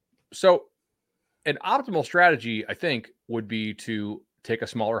 So an optimal strategy, I think, would be to take a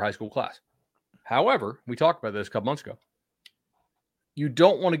smaller high school class. However, we talked about this a couple months ago. You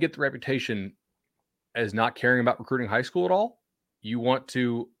don't want to get the reputation as not caring about recruiting high school at all. You want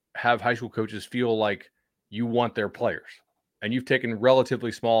to have high school coaches feel like you want their players. And you've taken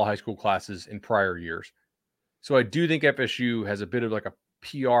relatively small high school classes in prior years. So I do think FSU has a bit of like a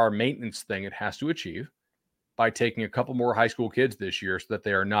PR maintenance thing it has to achieve by taking a couple more high school kids this year so that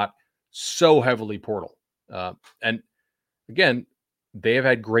they are not so heavily portal. And again, they have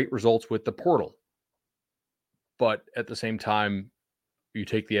had great results with the portal. But at the same time, you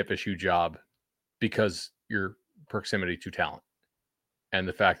take the FSU job because your proximity to talent and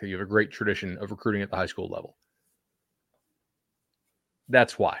the fact that you have a great tradition of recruiting at the high school level.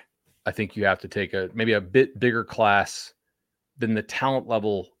 That's why I think you have to take maybe a bit bigger class than the talent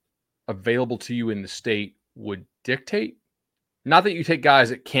level available to you in the state would dictate. Not that you take guys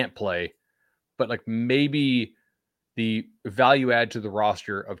that can't play, but like maybe the value add to the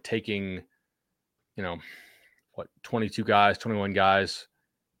roster of taking, 22 guys, 21 guys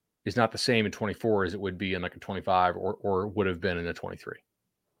is not the same in 24 as it would be in like a 25 or would have been in a 23. Is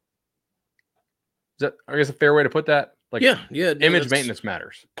that, I guess, a fair way to put that? Like, yeah. Image maintenance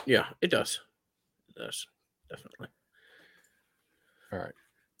matters. Yeah, it does. It does. Definitely. All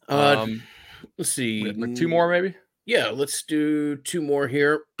right. Let's see. Like two more, maybe? Yeah, let's do two more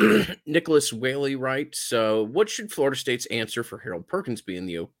here. Nicholas Whaley writes, what should Florida State's answer for Harold Perkins be in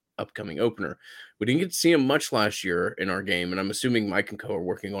the upcoming opener? We didn't get to see him much last year in our game, and I'm assuming Mike and Co are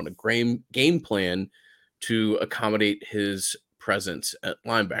working on a game plan to accommodate his presence at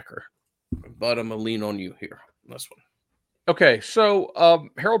linebacker. But I'm going to lean on you here on this one. Okay, so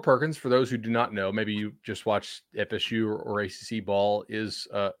Harold Perkins, for those who do not know, maybe you just watched FSU or ACC ball, is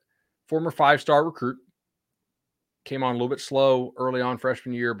a former 5-star recruit. Came on a little bit slow early on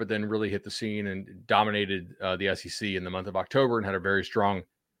freshman year, but then really hit the scene and dominated the SEC in the month of October and had a very strong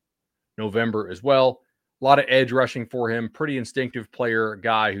November as well. A lot of edge rushing for him. Pretty instinctive player, a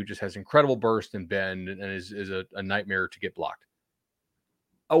guy who just has incredible burst and bend and is a nightmare to get blocked.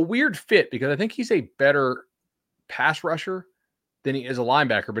 A weird fit because I think he's a better pass rusher than he is a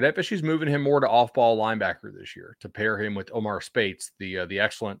linebacker, but FSU's moving him more to off-ball linebacker this year to pair him with Omar Spates, the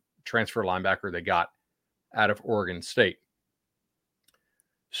excellent transfer linebacker they got out of Oregon State.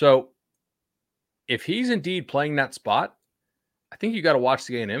 So if he's indeed playing that spot, I think you got to watch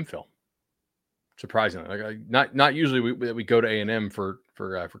the A&M film. Surprisingly, not usually we go to A&M for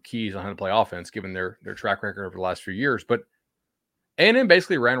keys on how to play offense, given their track record over the last few years. But A&M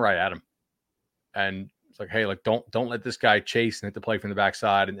basically ran right at him, and it's like, hey, like don't let this guy chase and hit the play from the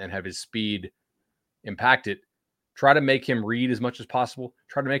backside and have his speed impact it. Try to make him read as much as possible.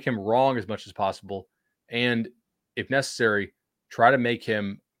 Try to make him wrong as much as possible. And if necessary, try to make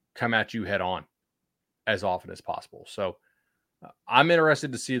him come at you head on as often as possible. So I'm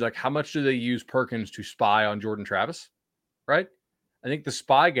interested to see, like, how much do they use Perkins to spy on Jordan Travis, right? I think the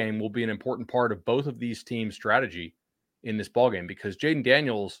spy game will be an important part of both of these teams' strategy in this ballgame, because Jaden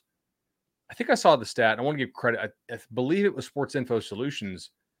Daniels, I think I saw the stat. I want to give credit. I believe it was Sports Info Solutions.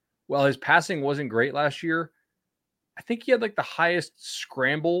 While his passing wasn't great last year, I think he had like the highest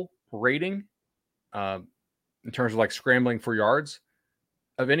scramble rating in terms of like scrambling for yards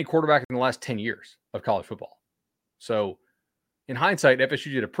of any quarterback in the last 10 years of college football. So in hindsight,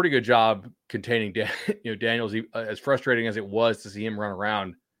 FSU did a pretty good job containing Daniels, as frustrating as it was to see him run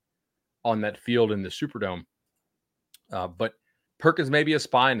around on that field in the Superdome. But Perkins may be a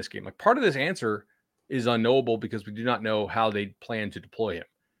spy in this game. Like, part of this answer is unknowable because we do not know how they plan to deploy him.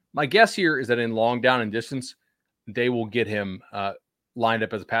 My guess here is that in long down and distance, they will get him lined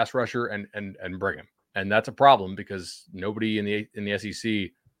up as a pass rusher and bring him. And that's a problem because nobody in the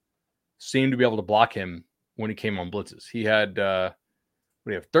SEC seemed to be able to block him when he came on blitzes. He had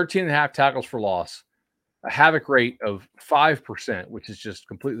 13 and a half tackles for loss, a havoc rate of 5%, which is just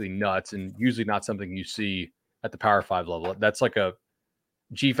completely nuts and usually not something you see at the Power 5 level. That's like a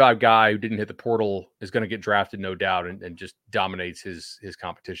G5 guy who didn't hit the portal is going to get drafted, no doubt, and just dominates his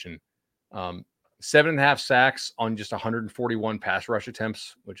competition. 7.5 sacks on just 141 pass rush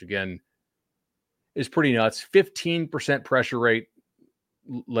attempts, which again is pretty nuts. 15% pressure rate,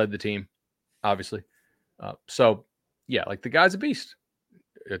 led the team, obviously. So yeah, like, the guy's a beast.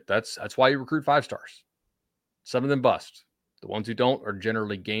 That's why you recruit 5 stars. Some of them bust. The ones who don't are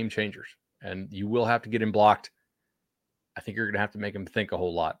generally game changers, and you will have to get him blocked. I think you're going to have to make him think a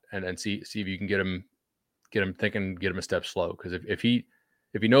whole lot and see if you can get him thinking, get him a step slow. Because if he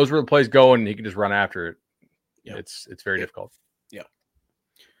knows where the play's going and he can just run after it, it's very difficult. Yeah.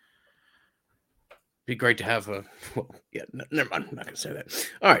 Be great to have never mind. I'm not going to say that.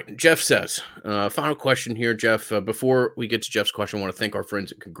 All right. Jeff says, final question here, Jeff. Before we get to Jeff's question, I want to thank our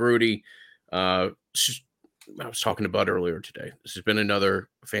friends at Congruity. I was talking to Bud earlier today. This has been another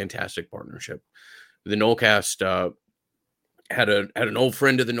fantastic partnership. The Nolecast had an old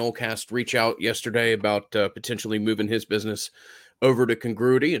friend of the Nolecast reach out yesterday about potentially moving his business over to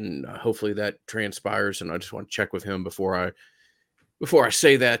Congruity, and hopefully that transpires. And I just want to check with him before I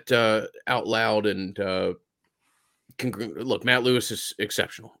say that out loud. And look, Matt Lewis is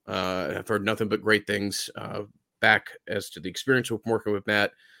exceptional. I've heard nothing but great things back as to the experience with working with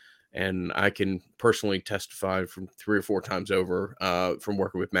Matt. And I can personally testify from 3 or 4 times over from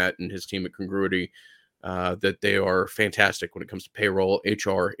working with Matt and his team at Congruity that they are fantastic when it comes to payroll,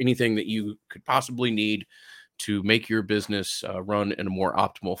 HR, anything that you could possibly need to make your business run in a more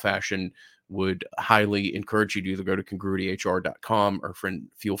optimal fashion. Would highly encourage you to either go to congruityhr.com or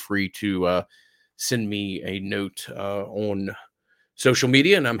feel free to send me a note on social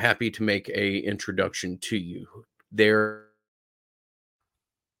media, and I'm happy to make a introduction to you. They're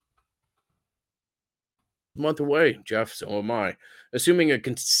a month away, Jeff, so am I. Assuming a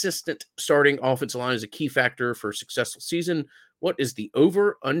consistent starting offensive line is a key factor for a successful season, what is the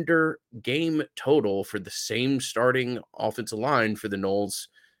over-under game total for the same starting offensive line for the Noles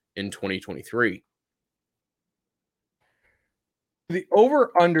in 2023? The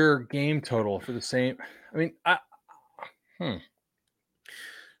over-under game total for the same, I mean,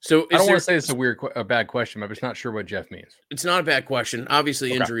 So I don't want to say it's a bad question, but I'm just not sure what Jeff means. It's not a bad question.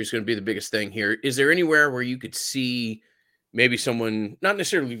 Obviously, injury is going to be the biggest thing here. Is there anywhere where you could see maybe someone not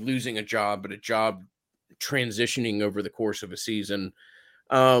necessarily losing a job, but a job transitioning over the course of a season?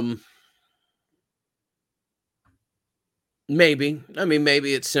 Maybe. I mean,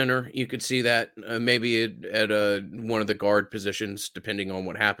 maybe at center, you could see that. Maybe at one of the guard positions, depending on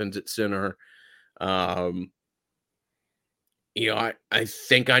what happens at center. I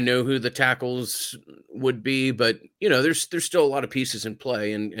think I know who the tackles would be, but there's still a lot of pieces in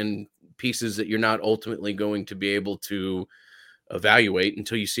play and pieces that you're not ultimately going to be able to evaluate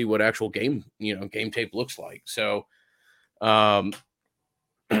until you see what actual game tape looks like. So, it's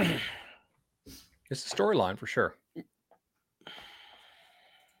a storyline for sure.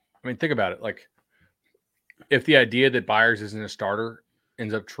 I mean, think about it. Like, if the idea that Byers isn't a starter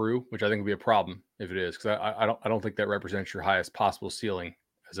ends up true, which I think would be a problem if it is, because I don't think that represents your highest possible ceiling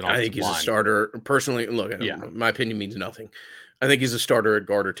as an offensive line. I think he's a starter. Personally, look, my opinion means nothing. I think he's a starter at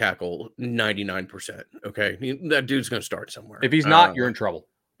guard or tackle 99%. Okay, that dude's going to start somewhere. If he's not, you're in trouble.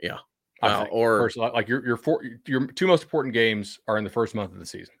 Yeah. Or personally, like your 2 most important games are in the first month of the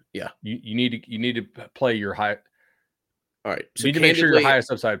season. Yeah. You need to play your high. All right. So you need to make sure your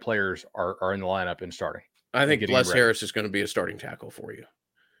highest upside players are in the lineup and starting. I think getting him Bless ready. Harris is going to be a starting tackle for you.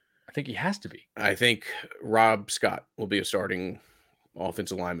 I think he has to be. I think Rob Scott will be a starting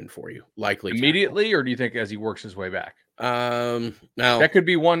offensive lineman for you, likely Immediately, or do you think as he works his way back? Now That could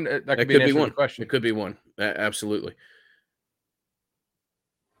be one. That could be an answer to the question. It could be one. Absolutely.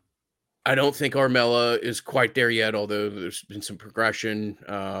 I don't think Armella is quite there yet, although there's been some progression.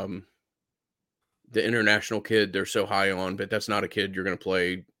 The international kid they're so high on, but that's not a kid you're going to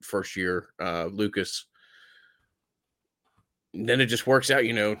play first year. Lucas. And then it just works out,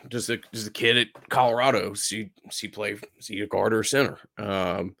 does the kid at Colorado see a guard or a center?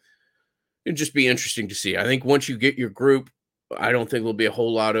 It'd just be interesting to see. I think once you get your group, I don't think there'll be a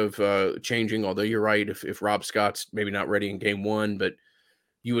whole lot of changing, although you're right. If Rob Scott's maybe not ready in game 1, but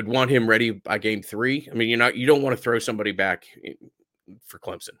you would want him ready by game 3. I mean, you don't want to throw somebody back for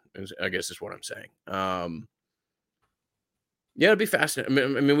Clemson, I guess is what I'm saying. Yeah, it'd be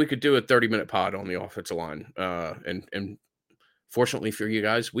fascinating. I mean, we could do a 30-minute pod on the offensive line. And fortunately for you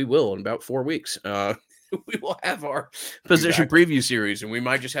guys, we will in about 4 weeks. We will have our position preview series, and we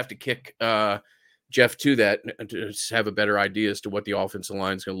might just have to kick Jeff to that to just have a better idea as to what the offensive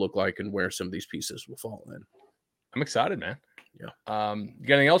line is going to look like and where some of these pieces will fall in. I'm excited, man. Yeah. You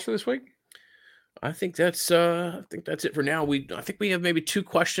got anything else for this week? I think that's it for now. I think we have maybe 2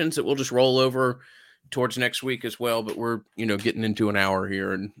 questions that we'll just roll over towards next week as well, but we're getting into an hour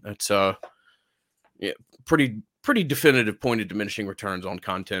here, and that's pretty definitive point of diminishing returns on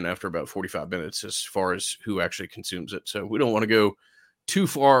content after about 45 minutes as far as who actually consumes it. So we don't want to go too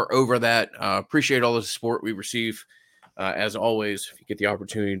far over that. Appreciate all the support we receive. As always, if you get the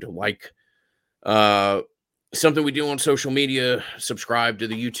opportunity to like something we do on social media, subscribe to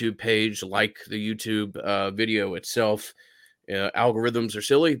the YouTube page, like the YouTube video itself. Algorithms are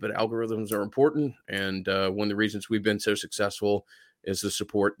silly, but algorithms are important. And one of the reasons we've been so successful is the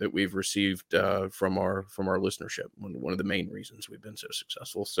support that we've received from our listenership. One of the main reasons we've been so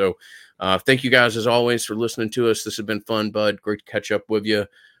successful. So thank you guys as always for listening to us. This has been fun, bud. Great to catch up with you.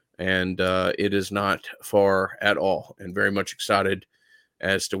 And it is not far at all, and very much excited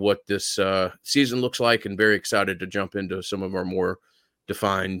as to what this season looks like, and very excited to jump into some of our more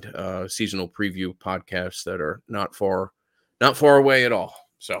defined seasonal preview podcasts that are not far away at all.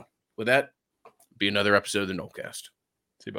 So with that, be another episode of the Nolecast.